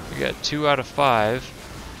 We got 2 out of 5.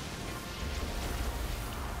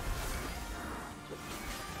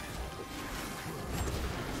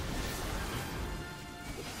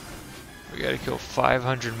 We gotta kill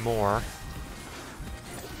 500 more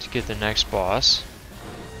to get the next boss.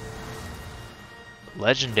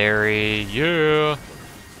 Legendary, yeah!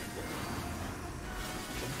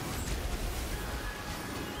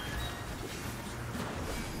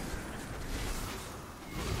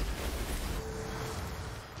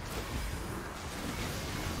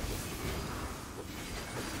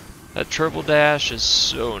 That triple dash is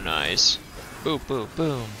so nice. Boom, boom,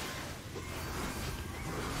 boom.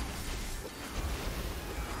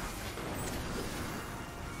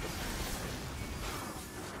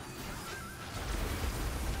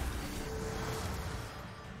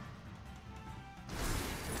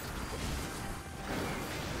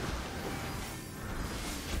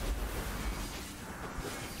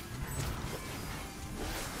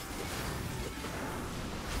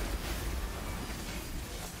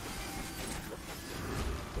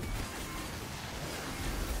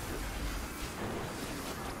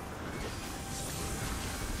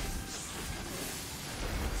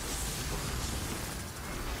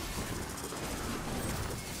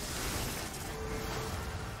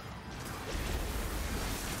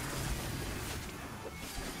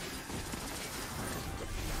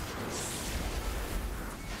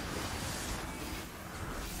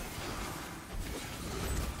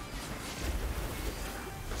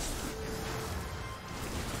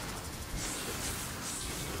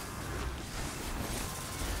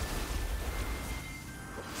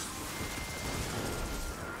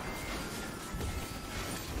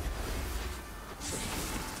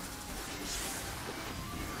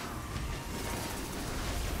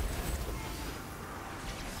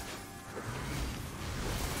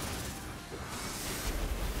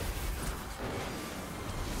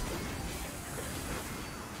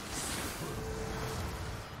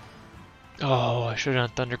 Oh, I should have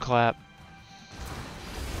done Thunderclap.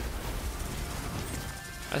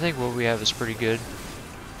 I think what we have is pretty good.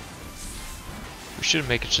 We should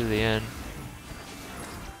make it to the end.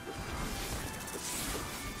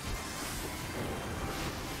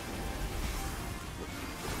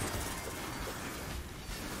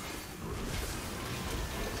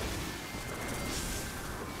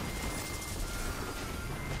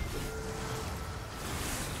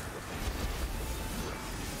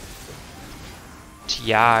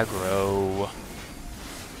 Tiagro.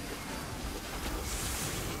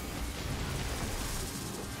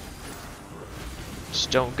 Just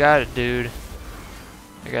don't got it, dude.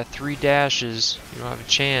 I got 3 dashes. You don't have a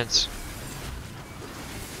chance.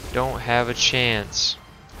 Don't have a chance.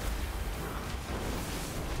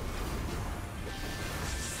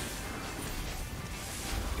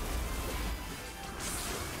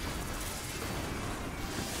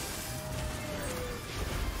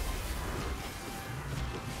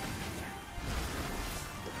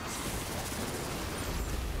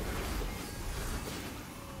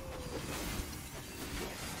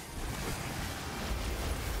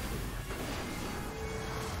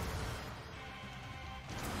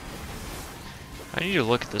 I need to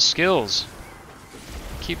look at the skills.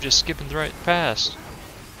 Keep just skipping right past.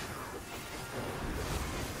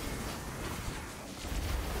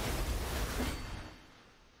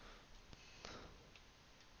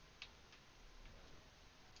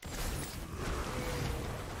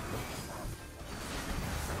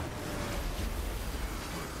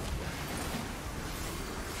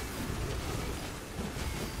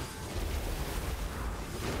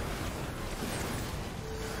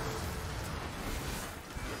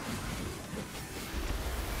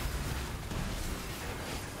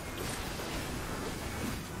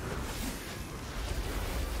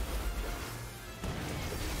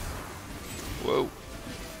 Whoa.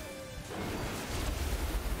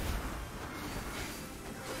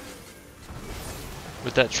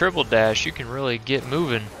 With that triple dash, you can really get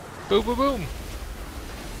moving. Boom, boom, boom.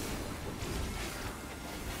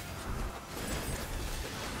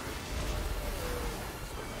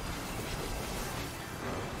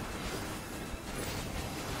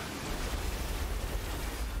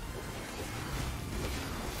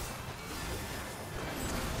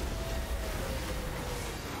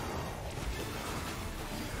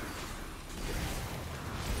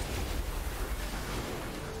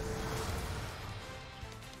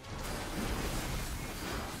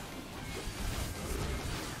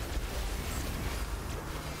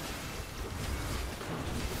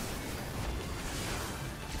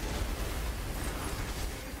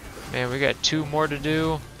 Man, we got 2 more to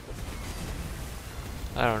do.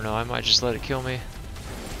 I don't know, I might just let it kill me.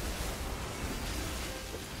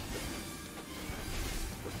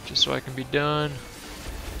 Just so I can be done.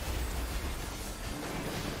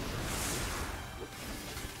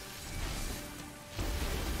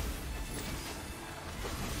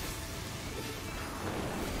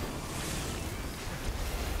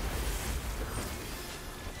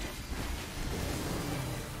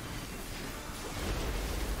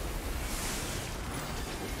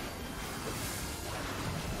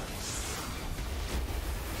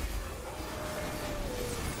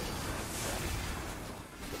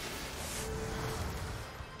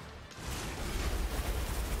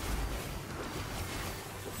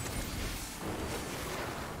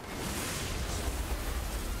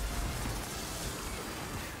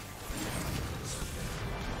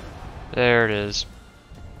 There it is.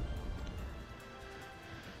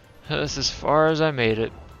 That's as far as I made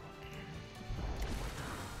it.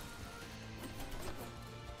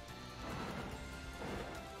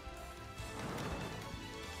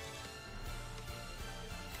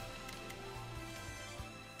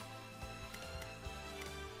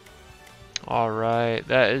 Alright,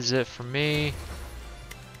 that is it for me.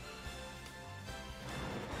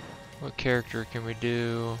 What character can we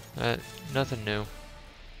do? Nothing new.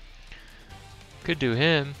 Could do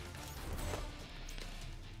him.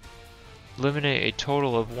 Eliminate a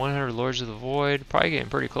total of 100 Lords of the Void. Probably getting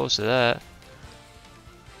pretty close to that.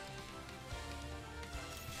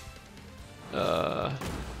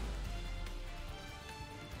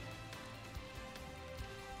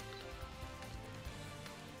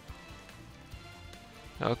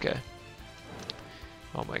 Okay.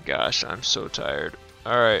 Oh my gosh, I'm so tired.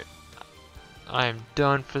 Alright. I am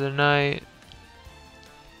done for the night.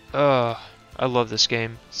 I love this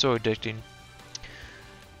game. So addicting.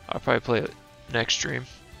 I'll probably play it next stream.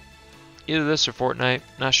 Either this or Fortnite.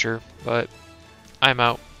 Not sure. But I'm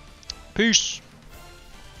out. Peace.